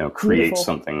 create Beautiful.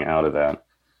 Something out of that.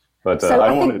 But so I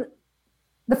don't want to.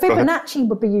 The Fibonacci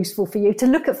would be useful for you to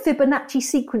look at Fibonacci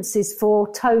sequences for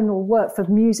tonal work for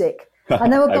music. I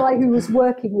know a guy who was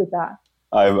working with that.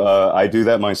 I do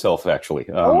that myself, actually.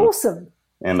 Awesome.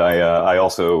 And I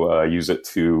also use it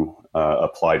to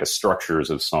apply to structures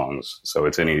of songs. So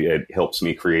it helps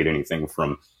me create anything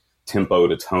from tempo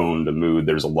to tone to mood.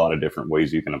 There's a lot of different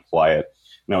ways you can apply it.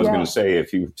 And I was going to say,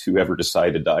 if you two ever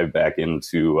decide to dive back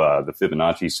into the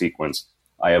Fibonacci sequence,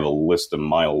 I have a list a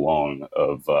mile long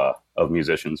of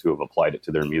musicians who have applied it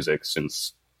to their music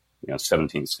since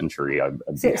 17th century. I'd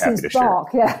be happy to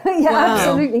Bach, share. Yeah, wow.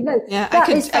 Absolutely. No, yeah,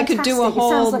 I could do a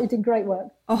whole. It sounds like you did great work.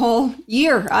 A whole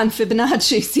year on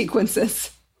Fibonacci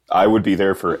sequences. I would be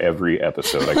there for every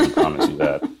episode. I can promise you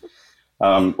that.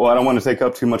 Well, I don't want to take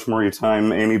up too much more of your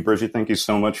time. Amy, Bridget, thank you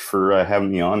so much for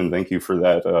having me on, and thank you for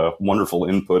that wonderful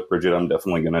input. Bridget, I'm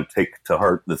definitely going to take to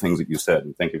heart the things that you said,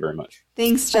 and thank you very much.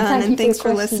 Thanks, John, and thanks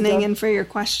for listening and for your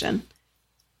question.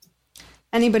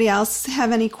 Anybody else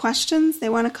have any questions they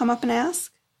want to come up and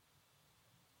ask?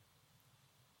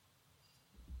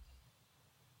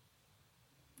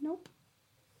 Nope.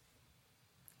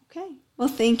 Okay. Well,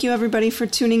 thank you, everybody, for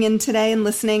tuning in today and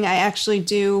listening. I actually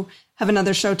do have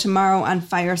another show tomorrow on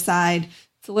Fireside.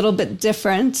 It's a little bit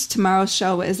different. Tomorrow's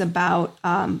show is about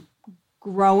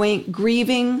growing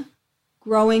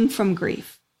from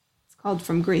grief. It's called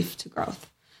From Grief to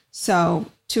Growth. So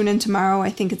tune in tomorrow. I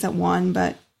think it's at 1,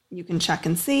 but you can check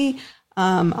and see.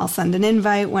 I'll send an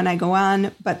invite when I go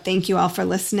on, but thank you all for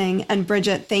listening. And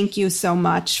Bridget, thank you so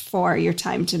much for your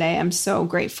time today. I'm so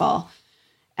grateful.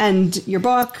 And your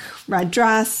book, Red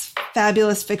Dress,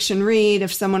 fabulous fiction read.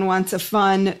 If someone wants a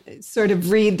fun sort of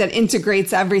read that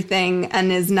integrates everything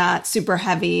and is not super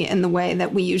heavy in the way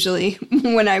that we usually,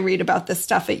 when I read about this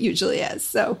stuff, it usually is.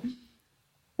 So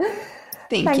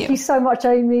Thank you so much,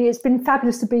 Amy. It's been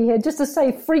fabulous to be here. Just to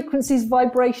say, Frequencies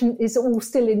Vibration is all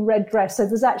still in Red Dress. So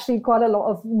there's actually quite a lot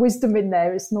of wisdom in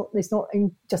there. It's not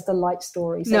just a light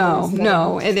story. So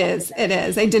no, it is. It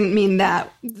is. I didn't mean that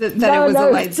it was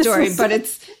a light story, but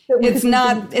it's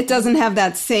not, it doesn't have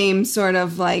that same sort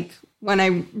of like, when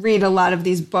I read a lot of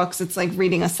these books, it's like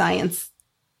reading a science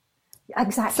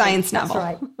novel,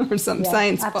 right. Or some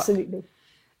science book. Absolutely.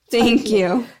 Thank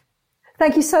you.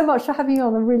 Thank you so much for having me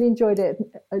on. I really enjoyed it.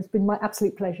 It's been my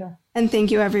absolute pleasure. And thank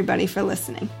you, everybody, for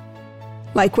listening.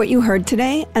 Like what you heard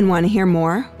today and want to hear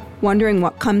more? Wondering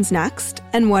what comes next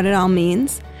and what it all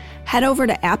means? Head over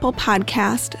to Apple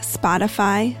Podcast,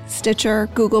 Spotify, Stitcher,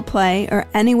 Google Play, or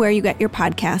anywhere you get your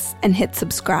podcasts and hit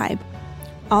subscribe.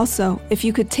 Also, if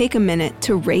you could take a minute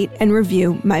to rate and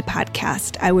review my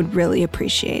podcast, I would really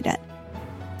appreciate it.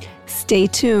 Stay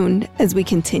tuned as we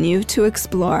continue to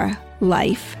explore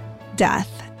life,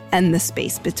 death, and the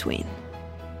space between.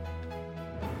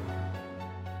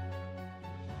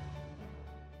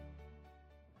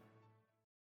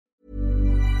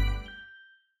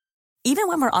 Even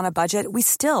when we're on a budget, we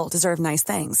still deserve nice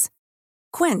things.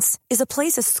 Quince is a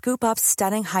place to scoop up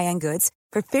stunning high-end goods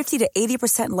for 50 to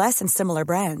 80% less than similar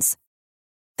brands.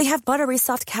 They have buttery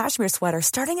soft cashmere sweaters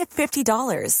starting at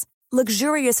 $50,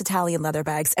 luxurious Italian leather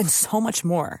bags, and so much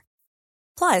more.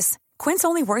 Plus, Quince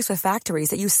only works with factories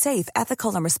that use safe,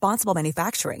 ethical, and responsible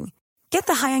manufacturing. Get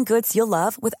the high-end goods you'll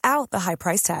love without the high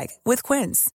price tag with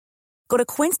Quince. Go to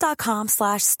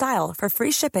quince.com/style for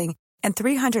free shipping and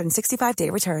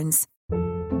 365-day returns.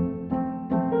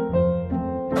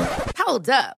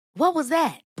 Hold up. What was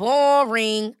that?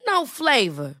 Boring. No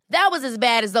flavor. That was as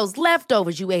bad as those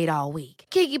leftovers you ate all week.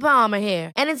 Keke Palmer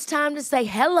here. And it's time to say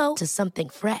hello to something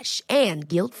fresh and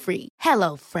guilt-free.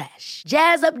 Hello Fresh.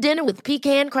 Jazz up dinner with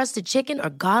pecan-crusted chicken or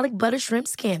garlic butter shrimp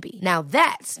scampi. Now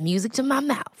that's music to my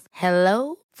mouth.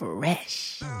 Hello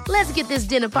Fresh. Let's get this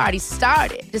dinner party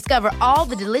started. Discover all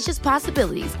the delicious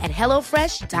possibilities at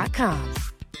HelloFresh.com.